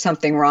like there's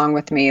something wrong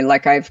with me.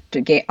 Like I've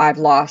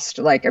lost,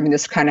 like,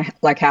 this kind of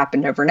like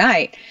happened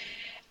overnight,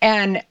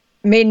 and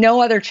made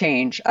no other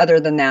change other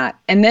than that.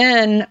 And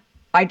then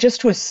I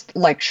just was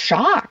like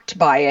shocked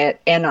by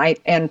it.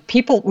 And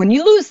people, when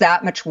you lose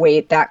that much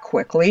weight that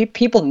quickly,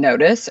 people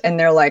notice and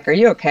they're like, are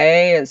you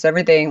okay? Is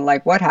everything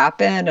like, what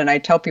happened? And I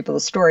tell people the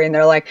story and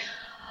they're like,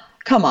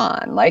 come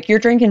on, like you're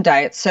drinking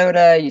diet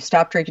soda. You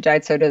stopped drinking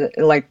diet soda,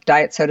 like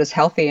diet soda's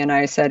healthy. And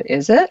I said,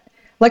 is it?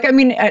 Like,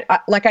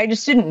 I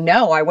just didn't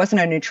know. I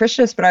wasn't a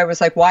nutritionist, but I was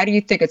like, why do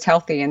you think it's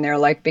healthy? And they're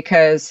like,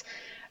 because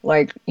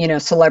like,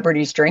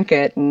 celebrities drink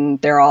it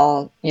and they're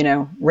all,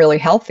 really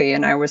healthy.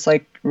 And I was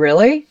like,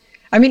 really?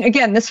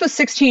 Again, this was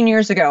 16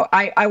 years ago.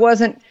 I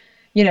wasn't,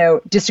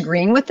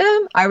 disagreeing with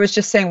them. I was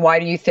just saying, why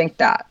do you think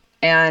that?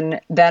 And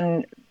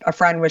then a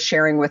friend was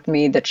sharing with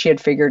me that she had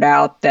figured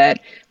out that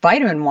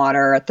vitamin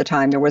water at the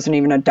time, there wasn't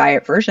even a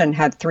diet version,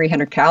 had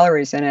 300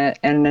 calories in it.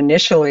 And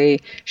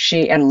initially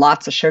and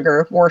lots of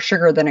sugar, more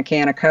sugar than a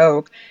can of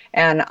Coke.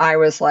 And I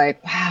was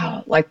like,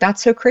 wow, like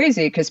that's so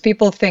crazy because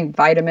people think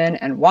vitamin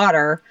and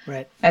water,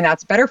 right, and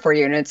that's better for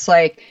you. And it's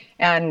like,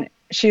 and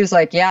she was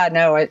like, yeah,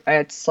 no,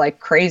 it's like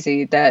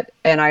crazy that,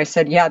 and I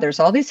said, yeah, there's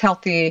all these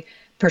healthy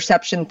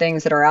perception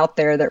things that are out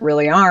there that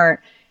really aren't.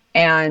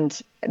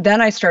 And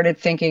then I started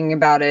thinking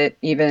about it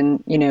even,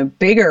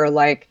 bigger,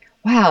 like,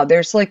 wow,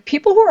 there's like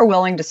people who are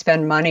willing to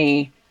spend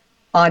money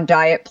on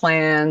diet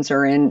plans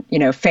or in,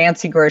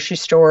 fancy grocery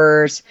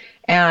stores.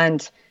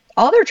 And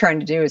all they're trying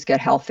to do is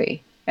get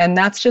healthy. And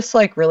that's just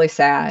like really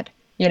sad,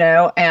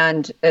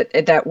 and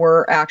that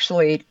we're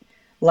actually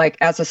like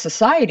as a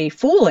society,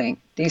 fooling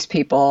these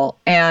people?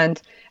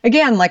 And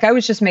again, like I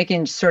was just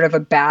making sort of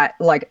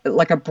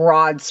like a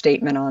broad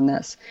statement on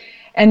this.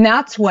 And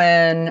that's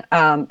when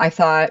I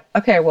thought,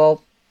 okay,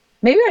 well,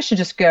 maybe I should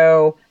just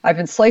go. I've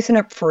been slicing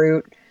up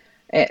fruit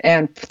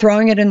and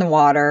throwing it in the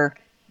water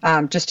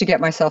just to get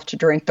myself to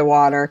drink the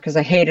water because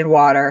I hated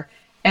water.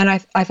 And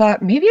I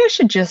thought maybe I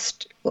should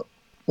just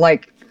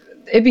like,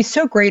 it'd be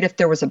so great if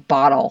there was a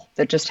bottle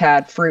that just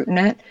had fruit in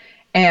it.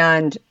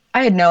 And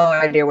I had no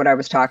idea what I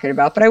was talking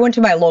about, but I went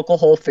to my local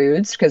Whole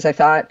Foods because I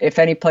thought if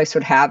any place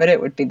would have it,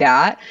 it would be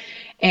that.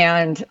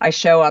 And I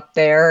show up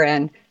there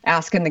and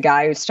asking the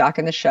guy who's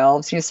stocking the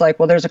shelves, he's like,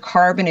 well, there's a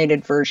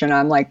carbonated version.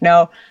 I'm like,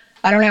 no,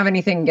 I don't have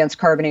anything against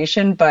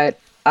carbonation, but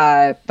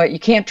you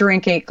can't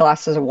drink 8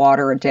 glasses of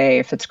water a day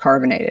if it's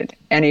carbonated.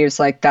 And he was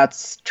like,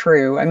 that's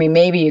true. I mean,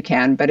 maybe you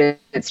can, but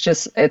it's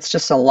just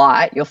a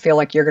lot. You'll feel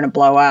like you're going to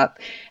blow up.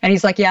 And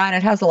he's like, yeah, and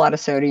it has a lot of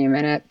sodium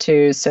in it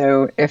too.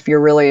 So if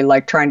you're really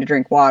like trying to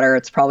drink water,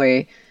 it's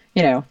probably,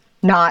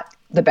 not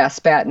the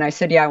best bet. And I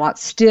said, yeah, I want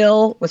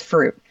still with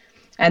fruit.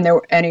 And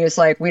he was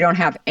like, we don't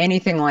have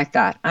anything like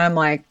that. I'm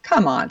like,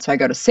 come on. So I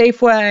go to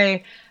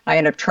Safeway. I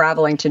end up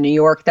traveling to New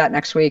York that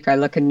next week. I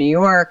look in New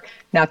York,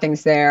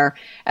 nothing's there.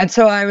 And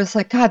so I was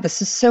like, God,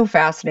 this is so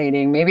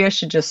fascinating. Maybe I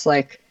should just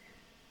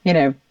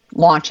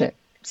launch it,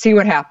 see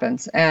what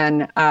happens.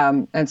 And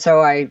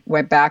so I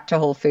went back to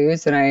Whole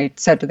Foods and I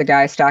said to the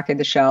guy stocking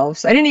the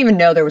shelves, I didn't even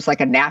know there was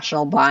like a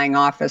national buying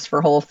office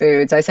for Whole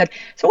Foods. I said,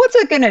 so what's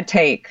it going to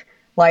take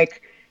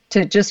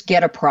to just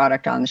get a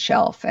product on the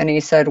shelf? And he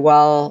said,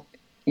 well,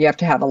 you have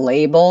to have a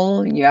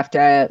label, you have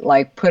to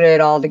put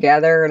it all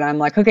together. And I'm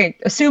like, okay,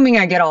 assuming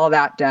I get all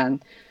that done,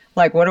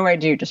 what do I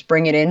do? Just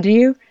bring it into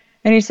you?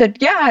 And he said,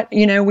 yeah,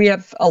 we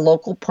have a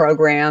local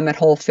program at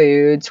Whole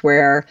Foods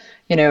where,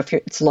 if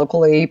it's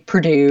locally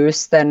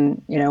produced,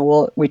 then,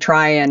 we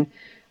try and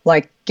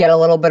get a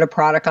little bit of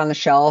product on the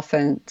shelf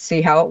and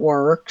see how it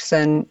works.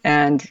 And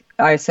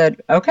I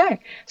said, okay.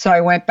 So I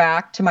went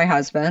back to my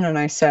husband and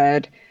I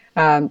said,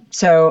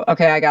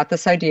 okay, I got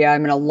this idea.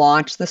 I'm going to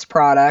launch this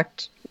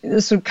product.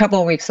 This was a couple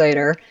of weeks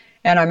later,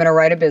 and I'm going to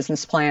write a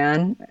business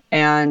plan,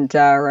 and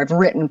or I've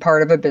written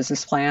part of a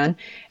business plan,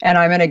 and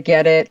I'm going to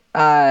get it.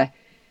 I'm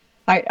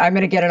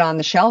going to get it on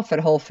the shelf at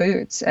Whole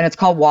Foods, and it's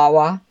called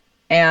Wawa,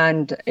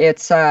 and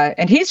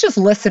and he's just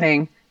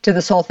listening to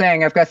this whole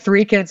thing. I've got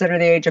 3 kids under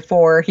the age of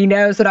 4. He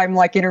knows that I'm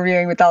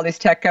interviewing with all these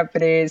tech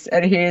companies,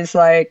 and he's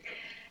like,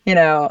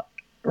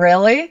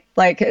 really?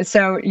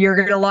 So you're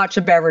going to launch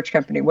a beverage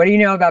company. What do you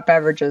know about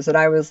beverages? And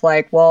I was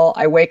like, well,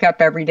 I wake up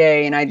every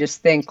day and I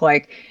just think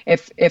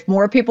if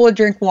more people would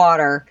drink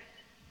water,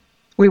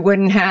 we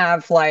wouldn't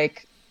have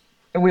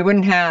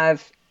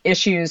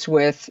issues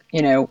with,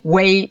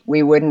 weight.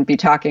 We wouldn't be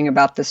talking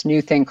about this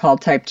new thing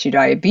called type 2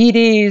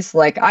 diabetes.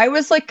 I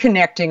was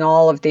connecting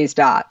all of these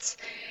dots.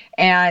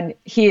 And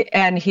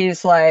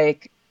he's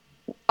like,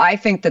 I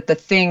think that the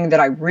thing that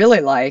I really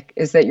like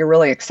is that you're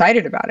really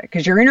excited about it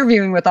because you're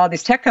interviewing with all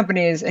these tech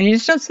companies and you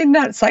just don't seem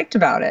that psyched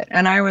about it.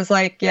 And I was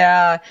like,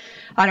 yeah,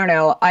 I don't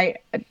know.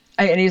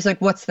 And he's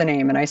like, what's the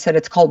name? And I said,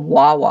 it's called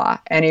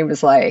Wawa. And he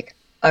was like,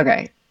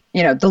 okay.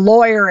 The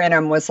lawyer in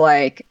him was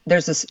like,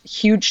 there's this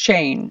huge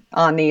chain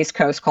on the East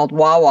Coast called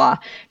Wawa.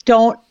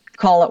 Don't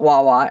call it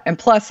Wawa. And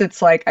plus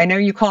it's I know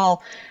you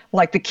call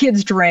the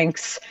kids'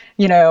 drinks,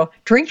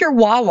 drink your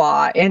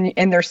Wawa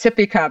in their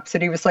sippy cups.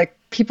 And he was like,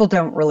 people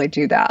don't really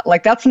do that.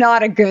 That's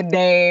not a good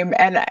name.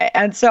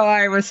 And so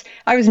I was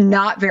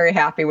not very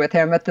happy with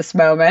him at this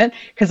moment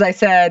because I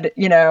said,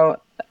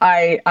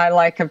 I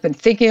have been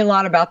thinking a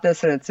lot about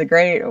this and it's a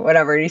great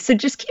whatever. And he said,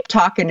 just keep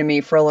talking to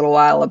me for a little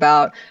while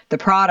about the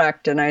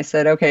product. And I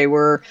said, okay,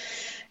 we're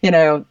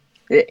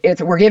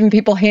giving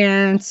people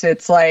hints.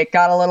 It's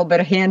got a little bit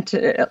of hint,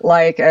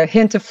 a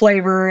hint of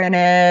flavor in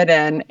it.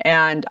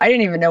 And I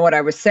didn't even know what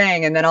I was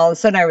saying. And then all of a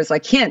sudden I was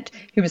like, hint.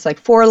 He was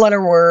like,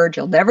 4-letter word.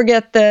 You'll never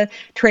get the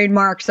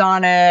trademarks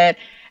on it.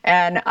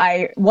 And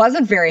I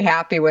wasn't very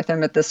happy with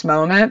him at this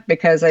moment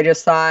because I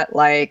just thought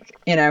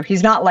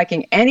he's not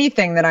liking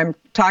anything that I'm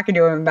talking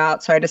to him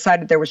about. So I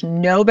decided there was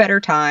no better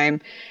time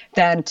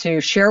than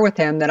to share with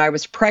him that I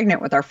was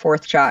pregnant with our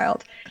 4th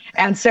child.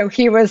 And so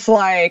he was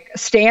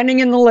standing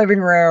in the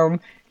living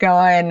room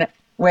going,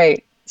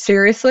 wait,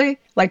 seriously?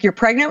 You're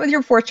pregnant with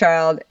your 4th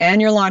child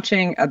and you're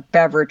launching a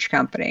beverage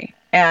company.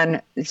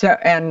 And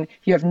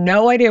you have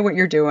no idea what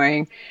you're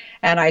doing.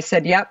 And I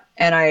said, yep.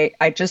 And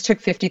I just took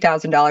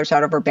 $50,000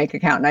 out of our bank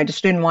account. And I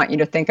just didn't want you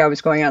to think I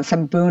was going on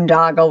some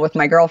boondoggle with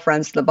my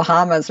girlfriends to the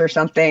Bahamas or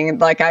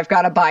something. I've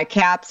got to buy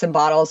caps and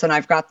bottles and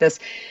I've got this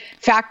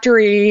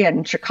factory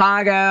in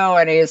Chicago.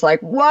 And he's like,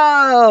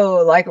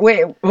 whoa,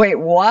 wait,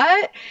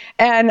 what?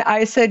 And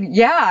I said,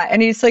 yeah.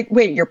 And he's like,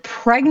 wait, you're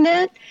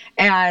pregnant?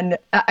 And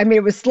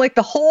it was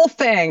the whole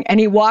thing. And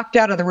he walked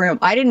out of the room.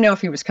 I didn't know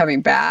if he was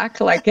coming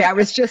back. I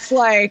was just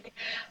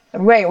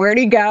wait, where'd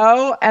he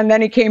go? And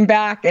then he came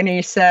back and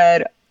he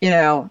said,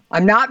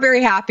 I'm not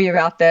very happy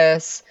about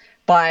this,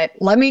 but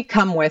let me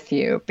come with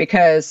you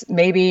because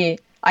maybe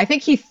I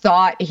think he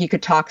thought he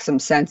could talk some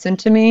sense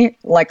into me,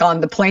 like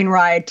on the plane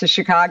ride to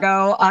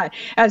Chicago,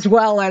 as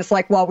well as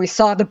like while we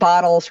saw the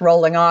bottles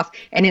rolling off.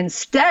 And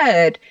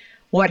instead,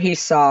 what he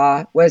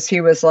saw was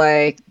he was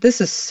like,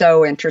 this is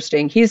so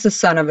interesting. He's the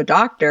son of a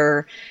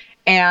doctor.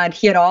 And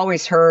he had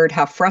always heard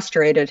how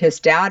frustrated his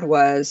dad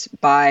was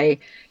by,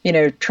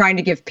 trying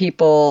to give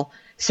people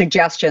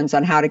suggestions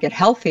on how to get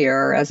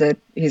healthier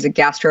he's a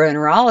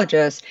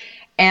gastroenterologist.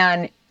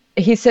 And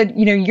he said,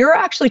 you're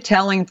actually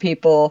telling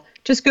people,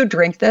 just go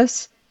drink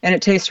this and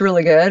it tastes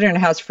really good and it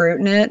has fruit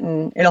in it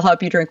and it'll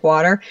help you drink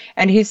water.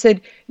 And he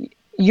said,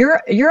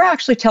 you're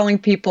actually telling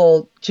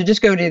people to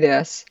just go do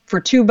this for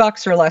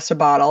 $2 or less a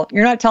bottle.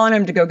 You're not telling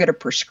them to go get a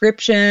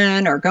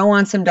prescription or go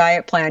on some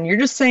diet plan. You're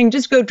just saying,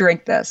 just go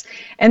drink this.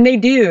 And they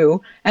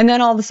do. And then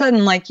all of a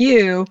sudden, like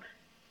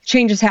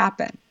changes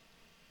happen.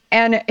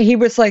 And he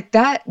was like,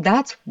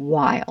 that's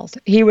wild.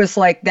 He was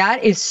like,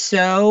 that is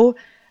so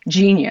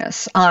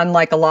genius on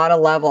like a lot of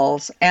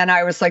levels. And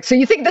I was like, so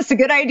you think that's a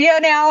good idea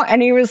now?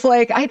 And he was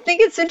like, I think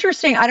it's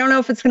interesting. I don't know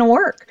if it's going to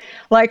work.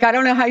 Like, I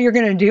don't know how you're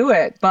going to do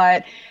it,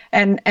 but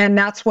and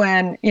that's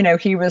when,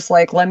 he was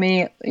like, let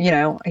me,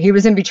 he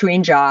was in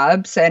between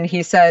jobs and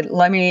he said,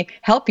 let me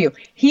help you.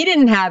 He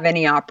didn't have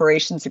any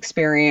operations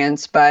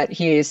experience, but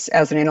he's,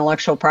 as an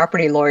intellectual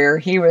property lawyer,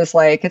 he was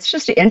like, it's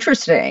just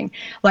interesting,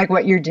 like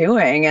what you're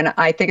doing. And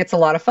I think it's a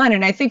lot of fun.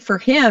 And I think for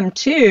him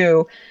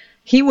too,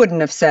 he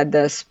wouldn't have said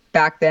this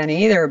back then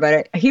either,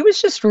 but he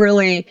was just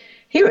really,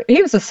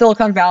 he was a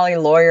Silicon Valley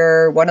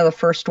lawyer, one of the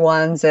first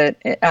ones at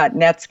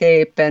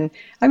Netscape. And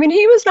I mean,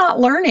 he was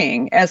not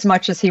learning as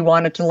much as he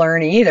wanted to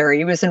learn either.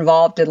 He was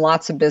involved in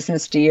lots of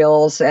business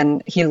deals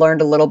and he learned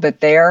a little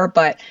bit there,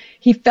 but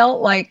he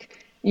felt like,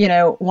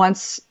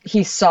 once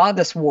he saw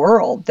this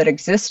world that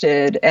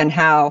existed and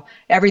how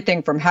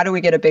everything from how do we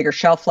get a bigger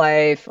shelf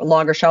life, a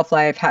longer shelf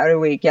life, how do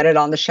we get it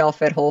on the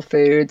shelf at Whole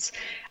Foods,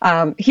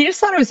 he just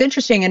thought it was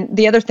interesting. And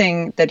the other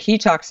thing that he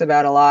talks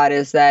about a lot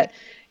is that,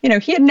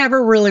 he had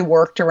never really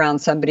worked around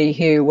somebody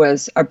who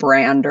was a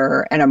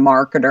brander and a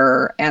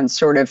marketer and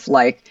sort of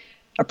like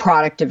a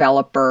product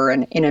developer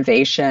and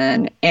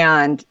innovation.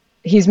 And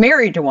he's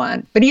married to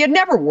one, but he had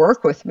never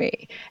worked with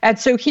me. And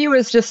so he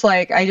was just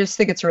like, I just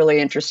think it's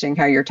really interesting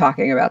how you're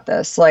talking about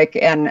this, like,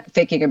 and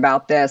thinking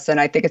about this. And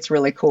I think it's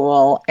really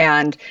cool.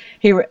 And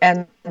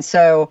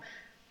so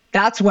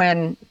that's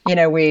when,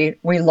 we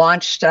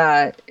launched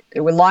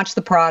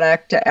the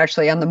product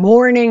actually on the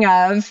morning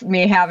of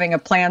me having a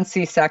planned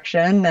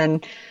C-section.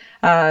 And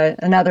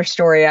another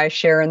story I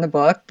share in the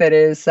book that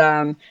is,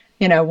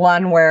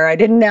 one where I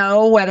didn't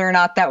know whether or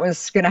not that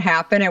was going to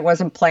happen. It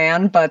wasn't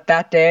planned, but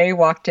that day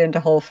walked into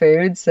Whole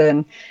Foods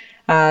and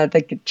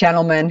the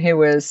gentleman who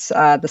was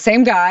the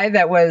same guy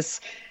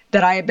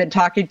that I had been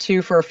talking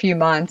to for a few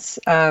months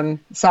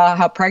saw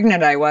how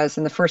pregnant I was.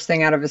 And the first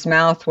thing out of his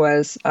mouth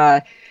was,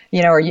 are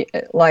you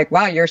like,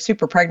 wow, you're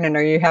super pregnant.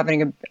 Are you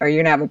going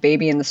to have a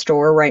baby in the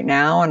store right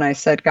now? And I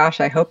said, gosh,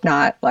 I hope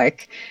not.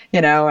 Like,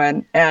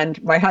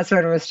 and my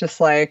husband was just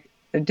like,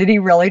 did he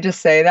really just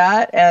say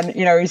that? And,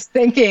 he's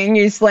thinking,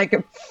 he's like,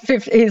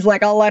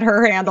 I'll let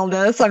her handle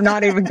this. I'm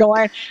not even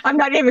going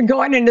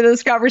into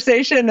this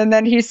conversation. And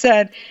then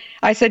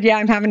I said, yeah,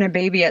 I'm having a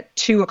baby at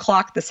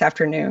 2:00 this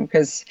afternoon.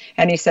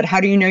 And he said,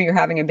 how do you know you're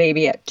having a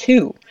baby at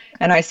 2?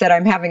 And I said,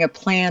 I'm having a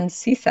planned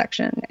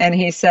C-section. And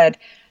he said,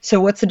 so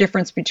what's the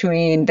difference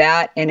between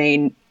that and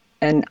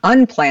an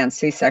unplanned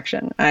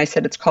C-section? And I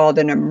said, it's called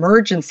an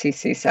emergency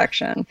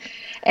C-section.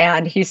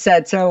 And he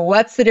said, so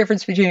what's the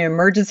difference between an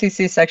emergency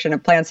C-section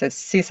and planned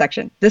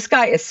C-section? This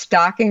guy is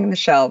stocking the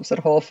shelves at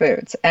Whole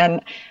Foods.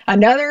 And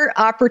another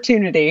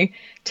opportunity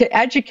to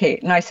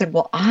educate. And I said,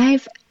 well,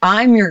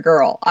 I'm your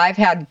girl. I've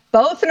had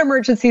both an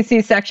emergency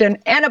C-section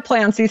and a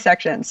planned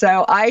C-section.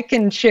 So I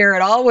can share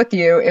it all with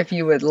you if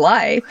you would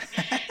like.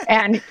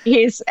 and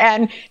he's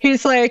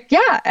like,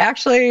 yeah,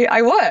 actually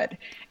I would.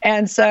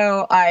 And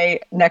so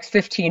next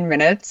 15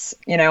 minutes,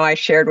 I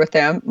shared with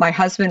him. My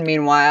husband,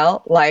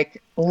 meanwhile,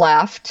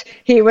 left.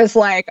 He was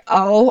like,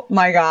 oh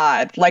my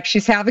God, like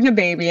she's having a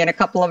baby in a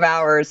couple of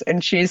hours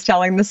and she's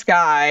telling this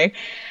guy,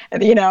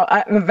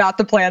 about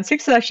the planned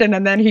C-section.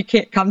 And then he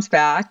comes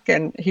back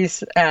and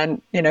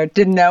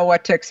didn't know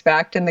what to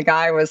expect. And the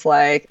guy was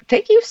like,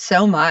 thank you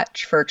so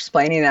much for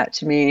explaining that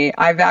to me.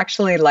 I've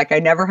actually, I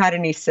never had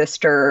any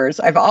sisters.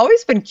 I've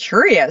always been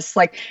curious,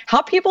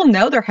 how people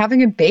know they're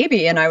having a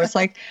baby. And I was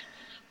like,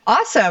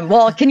 awesome.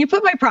 Well, can you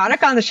put my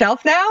product on the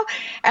shelf now?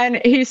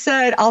 And he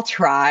said, I'll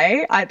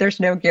try. There's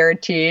no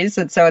guarantees.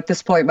 And so at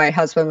this point, my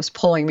husband was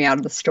pulling me out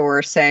of the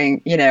store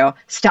saying,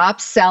 stop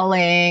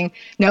selling,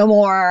 no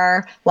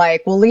more.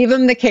 We'll leave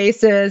him the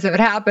cases. If it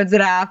happens,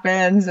 it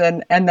happens.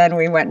 And then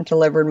we went and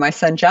delivered my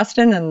son,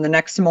 Justin. And the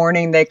next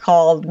morning they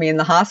called me in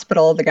the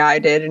hospital, the guy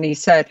did. And he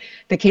said,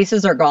 the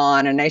cases are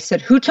gone. And I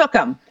said, who took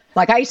them?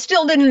 I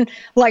still didn't,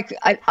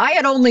 I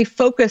had only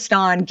focused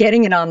on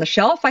getting it on the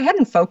shelf. I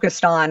hadn't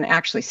focused on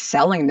actually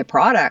selling the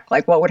product,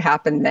 what would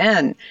happen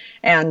then.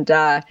 And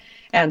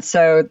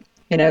so,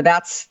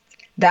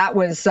 that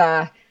was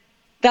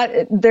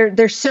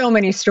there's so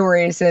many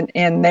stories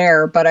in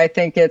there, but I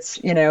think it's,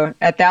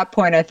 at that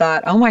point I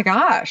thought, oh my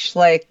gosh,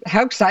 like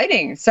how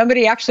exciting.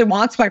 Somebody actually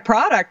wants my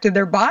product and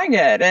they're buying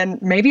it,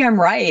 and maybe I'm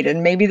right.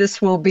 And maybe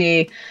this will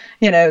be,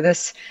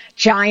 this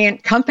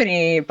giant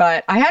company,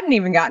 but I hadn't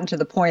even gotten to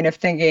the point of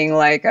thinking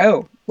like,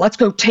 oh, let's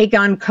go take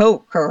on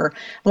Coke, or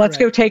let's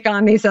go take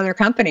on these other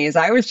companies.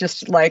 I was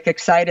just like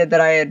excited that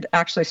I had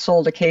actually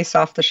sold a case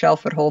off the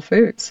shelf at Whole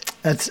Foods.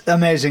 That's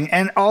amazing.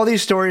 And all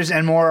these stories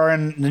and more are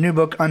in the new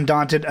book,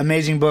 Undaunted.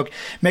 Amazing book.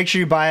 Make sure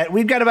you buy it.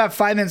 We've got about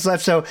 5 minutes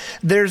left, so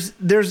there's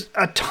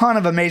a ton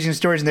of amazing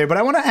stories in there. But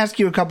I want to ask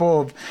you a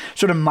couple of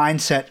sort of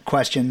mindset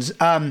questions.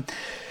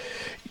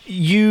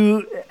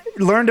 You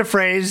learned a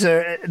phrase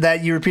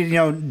that you repeat,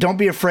 don't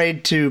be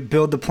afraid to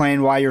build the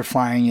plane while you're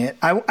flying it.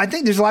 I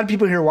think there's a lot of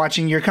people here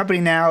watching. Your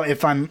company now,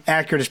 if I'm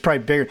accurate, is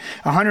probably bigger,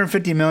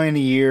 $150 million a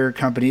year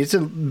company. It's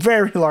a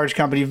very large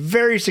company,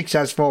 very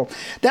successful.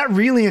 That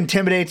really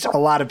intimidates a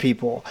lot of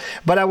people.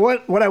 But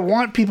what I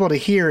want people to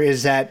hear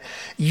is that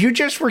you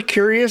just were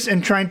curious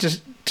and trying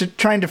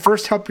to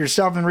first help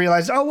yourself and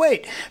realize, oh,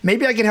 wait,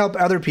 maybe I can help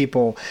other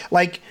people.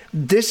 Like,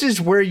 this is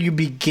where you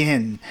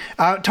begin.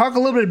 Talk a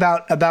little bit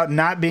about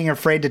not being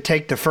afraid to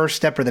take the first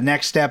step or the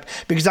next step,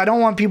 because I don't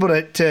want people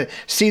to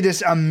see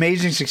this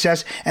amazing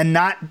success and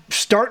not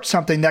start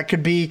something that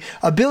could be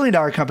 $1 billion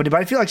company.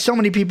 But I feel like so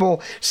many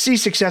people see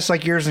success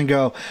like yours and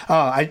go, oh,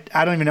 I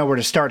don't even know where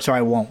to start, so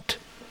I won't.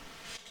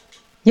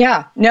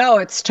 Yeah, no,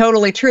 it's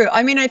totally true.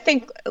 I mean, I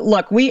think,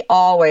 look, we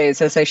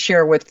always, as I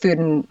share with food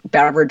and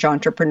beverage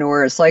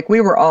entrepreneurs, like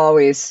we were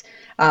always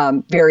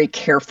very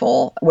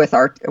careful with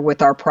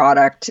our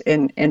product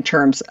in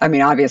terms. I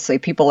mean,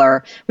 obviously,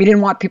 we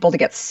didn't want people to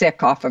get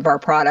sick off of our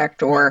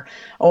product or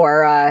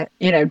die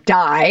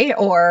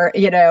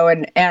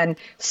and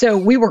so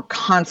we were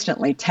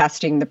constantly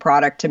testing the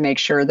product to make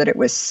sure that it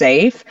was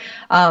safe.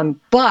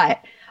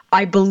 But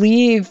I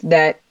believe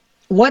that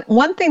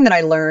one thing that I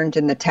learned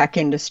in the tech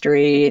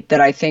industry that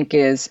I think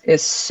is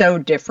so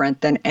different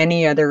than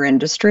any other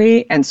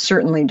industry, and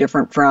certainly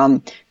different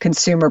from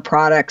consumer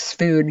products,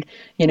 food,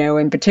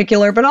 in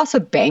particular, but also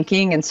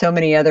banking and so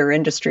many other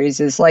industries,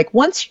 is like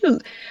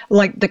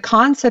the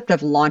concept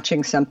of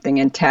launching something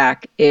in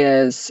tech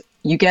is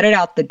you get it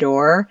out the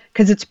door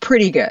because it's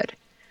pretty good.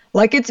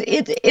 Like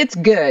it's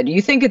good.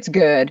 You think it's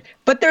good,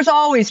 but there's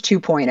always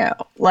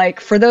 2.0. Like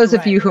for those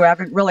of you who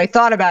haven't really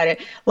thought about it,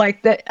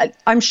 like that,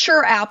 I'm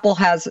sure Apple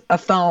has a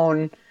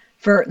phone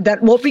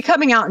that will be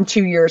coming out in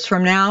 2 years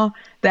from now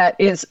that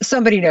is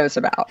somebody knows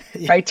about,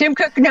 right? Tim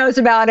Cook knows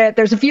about it.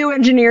 There's a few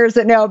engineers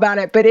that know about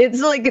it, but it's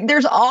like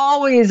there's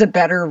always a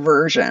better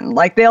version.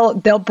 Like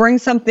they'll bring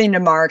something to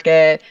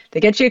market,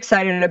 they get you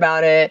excited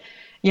about it,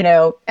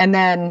 and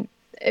then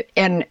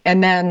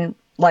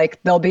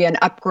like there'll be an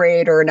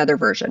upgrade or another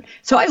version.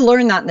 So I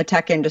learned that in the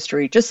tech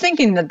industry, just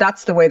thinking that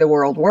that's the way the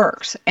world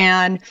works.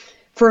 And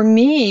for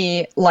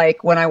me,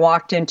 like when I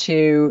walked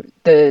into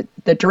the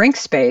drink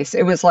space,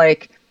 it was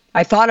like,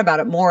 I thought about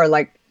it more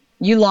like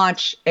you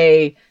launch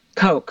a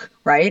Coke,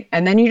 right?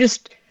 And then you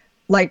just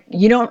like,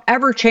 you don't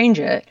ever change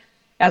it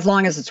as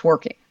long as it's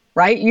working.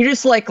 Right? You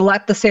just like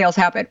let the sales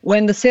happen.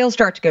 When the sales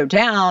start to go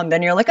down,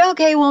 then you're like,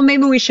 okay, well,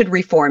 maybe we should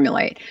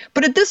reformulate.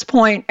 But at this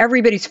point,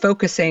 everybody's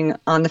focusing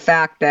on the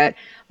fact that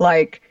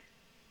like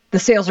the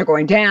sales are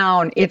going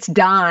down, it's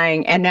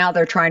dying, and now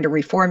they're trying to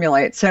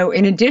reformulate. So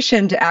in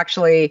addition to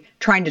actually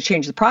trying to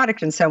change the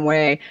product in some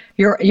way,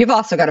 you've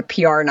also got a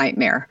PR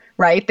nightmare,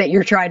 right? That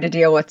you're trying to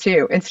deal with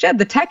too. Instead,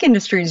 the tech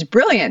industry is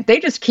brilliant. They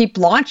just keep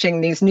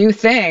launching these new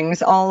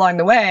things all along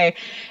the way.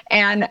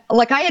 And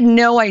like I had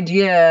no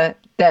idea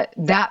that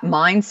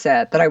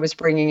mindset that I was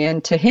bringing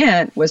into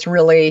Hint was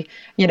really,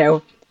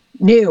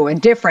 new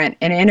and different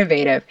and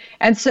innovative.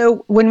 And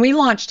so when we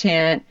launched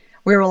Hint,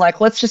 we were like,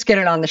 let's just get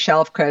it on the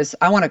shelf because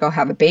I want to go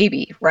have a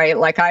baby, right?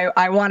 Like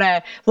I want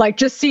to like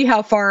just see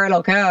how far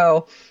it'll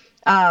go.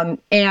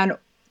 And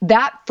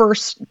that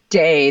first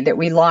day that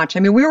we launched,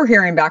 I mean, we were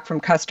hearing back from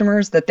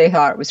customers that they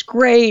thought it was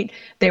great.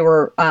 They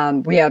were,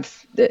 we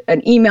have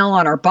an email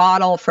on our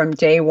bottle from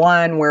day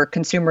one where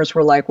consumers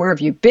were like, where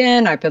have you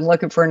been? I've been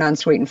looking for an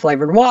unsweetened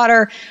flavored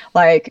water.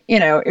 Like,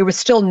 it was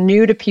still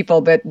new to people,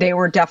 but they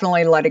were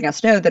definitely letting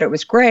us know that it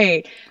was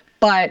great.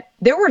 But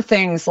there were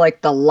things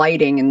like the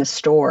lighting in the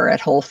store at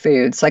Whole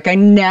Foods. Like I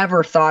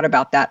never thought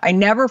about that. I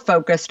never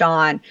focused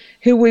on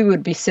who we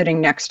would be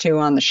sitting next to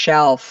on the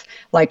shelf.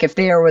 Like if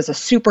there was a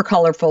super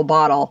colorful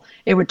bottle,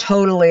 it would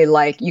totally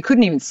like, you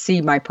couldn't even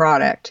see my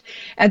product.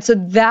 And so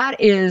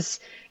that is,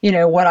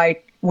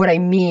 what I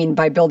mean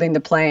by building the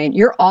plane.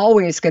 You're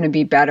always going to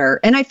be better.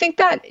 And I think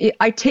that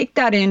I take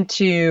that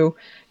into,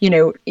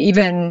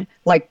 even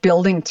like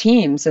building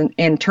teams and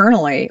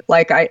internally.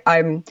 Like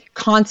I'm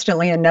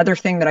constantly, another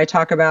thing that I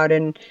talk about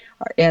in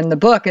the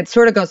book, it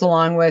sort of goes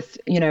along with,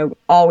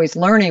 always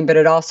learning, but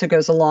it also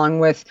goes along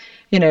with,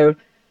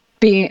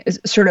 being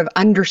sort of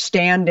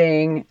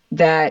understanding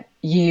that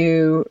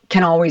you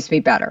can always be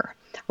better.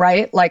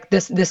 Right? Like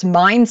this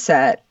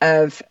mindset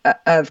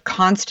of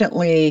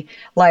constantly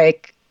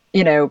like,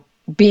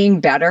 being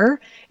better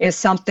is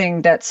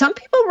something that some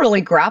people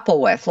really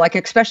grapple with. Like,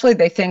 especially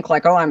they think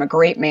like, oh, I'm a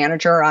great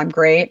manager, I'm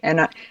great.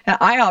 And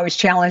I always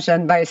challenge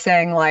them by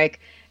saying like,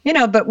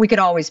 but we could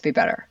always be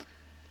better.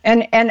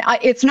 And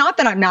it's not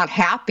that I'm not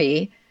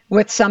happy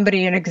with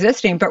somebody in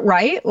existing, but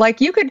right, like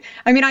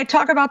I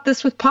talk about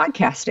this with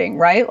podcasting,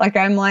 right? Like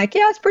I'm like,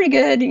 yeah, it's pretty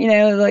good,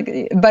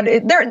 but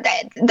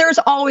there's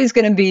always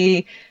going to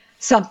be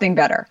something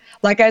better.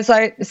 Like as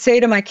I say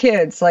to my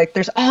kids, like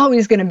there's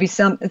always going to be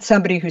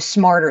somebody who's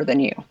smarter than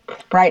you,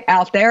 right,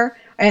 out there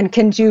and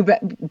can do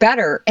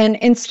better. And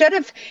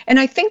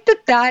I think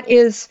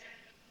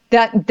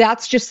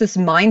that's just this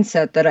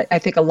mindset that I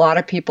think a lot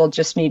of people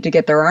just need to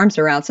get their arms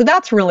around. So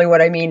that's really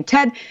what I mean.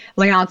 Ted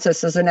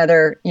Leonsis is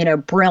another,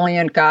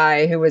 brilliant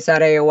guy who was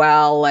at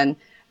AOL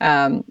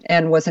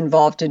and was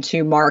involved in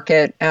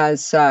TwoMarket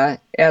as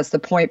the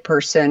point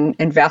person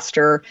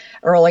investor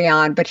early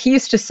on. But he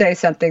used to say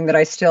something that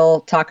I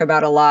still talk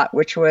about a lot,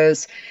 which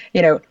was,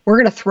 we're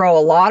going to throw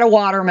a lot of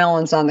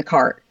watermelons on the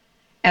cart,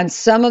 and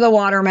some of the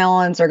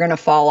watermelons are going to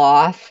fall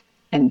off,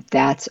 and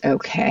that's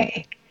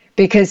okay.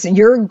 Because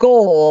your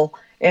goal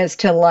is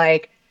to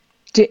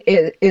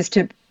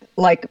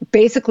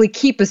basically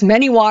keep as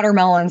many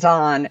watermelons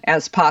on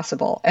as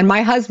possible. And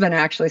my husband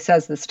actually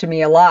says this to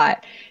me a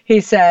lot.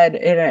 He said,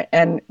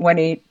 and when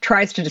he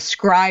tries to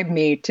describe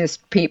me to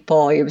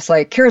people, he was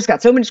like, Kara's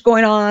got so much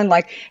going on.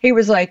 Like, he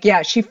was like,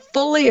 yeah, she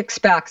fully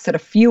expects that a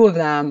few of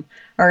them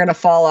are going to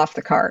fall off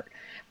the cart.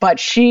 But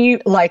she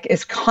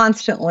is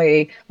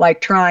constantly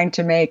trying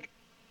to make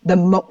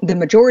the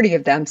majority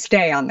of them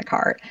stay on the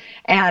cart.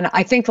 And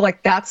I think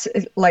that's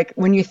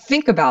when you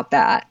think about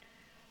that,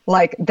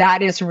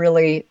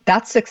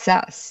 that's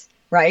success,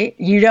 right?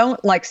 You don't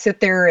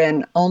sit there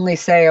and only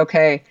say,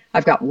 okay,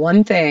 I've got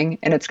one thing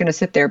and it's going to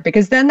sit there,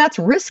 because then that's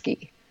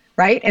risky,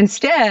 right?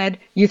 Instead,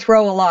 you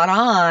throw a lot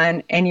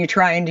on and you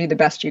try and do the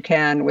best you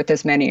can with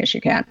as many as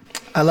you can.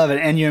 I love it.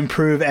 And you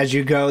improve as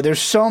you go.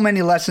 There's so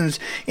many lessons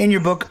in your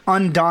book,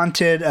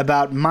 Undaunted,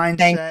 about mindset.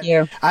 Thank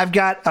you. I've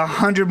got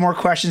 100 more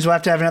questions. We'll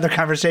have to have another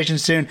conversation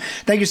soon.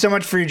 Thank you so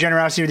much for your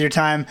generosity with your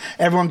time.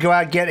 Everyone go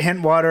out, get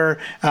Hintwater,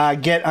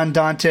 get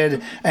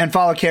Undaunted, and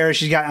follow Kara.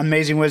 She's got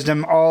amazing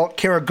wisdom. All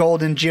Kara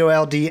Goldin,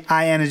 Goldin,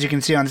 as you can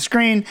see on the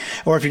screen,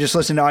 or if you just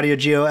listen to audio,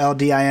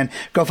 Goldin,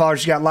 go follow her.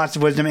 She's got lots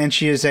of wisdom, and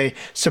she is a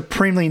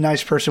supremely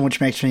nice person, which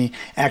makes me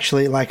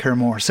actually like her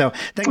more. So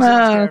thanks so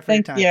much, Kara, for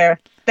your time. Thank you.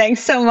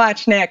 Thanks so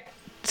much, Nick.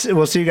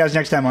 We'll see you guys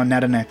next time on Now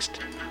to Next.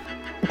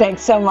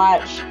 Thanks so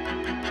much.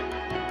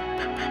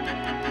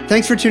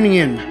 Thanks for tuning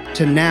in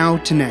to Now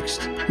to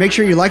Next. Make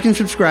sure you like and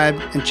subscribe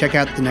and check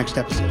out the next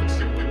episode.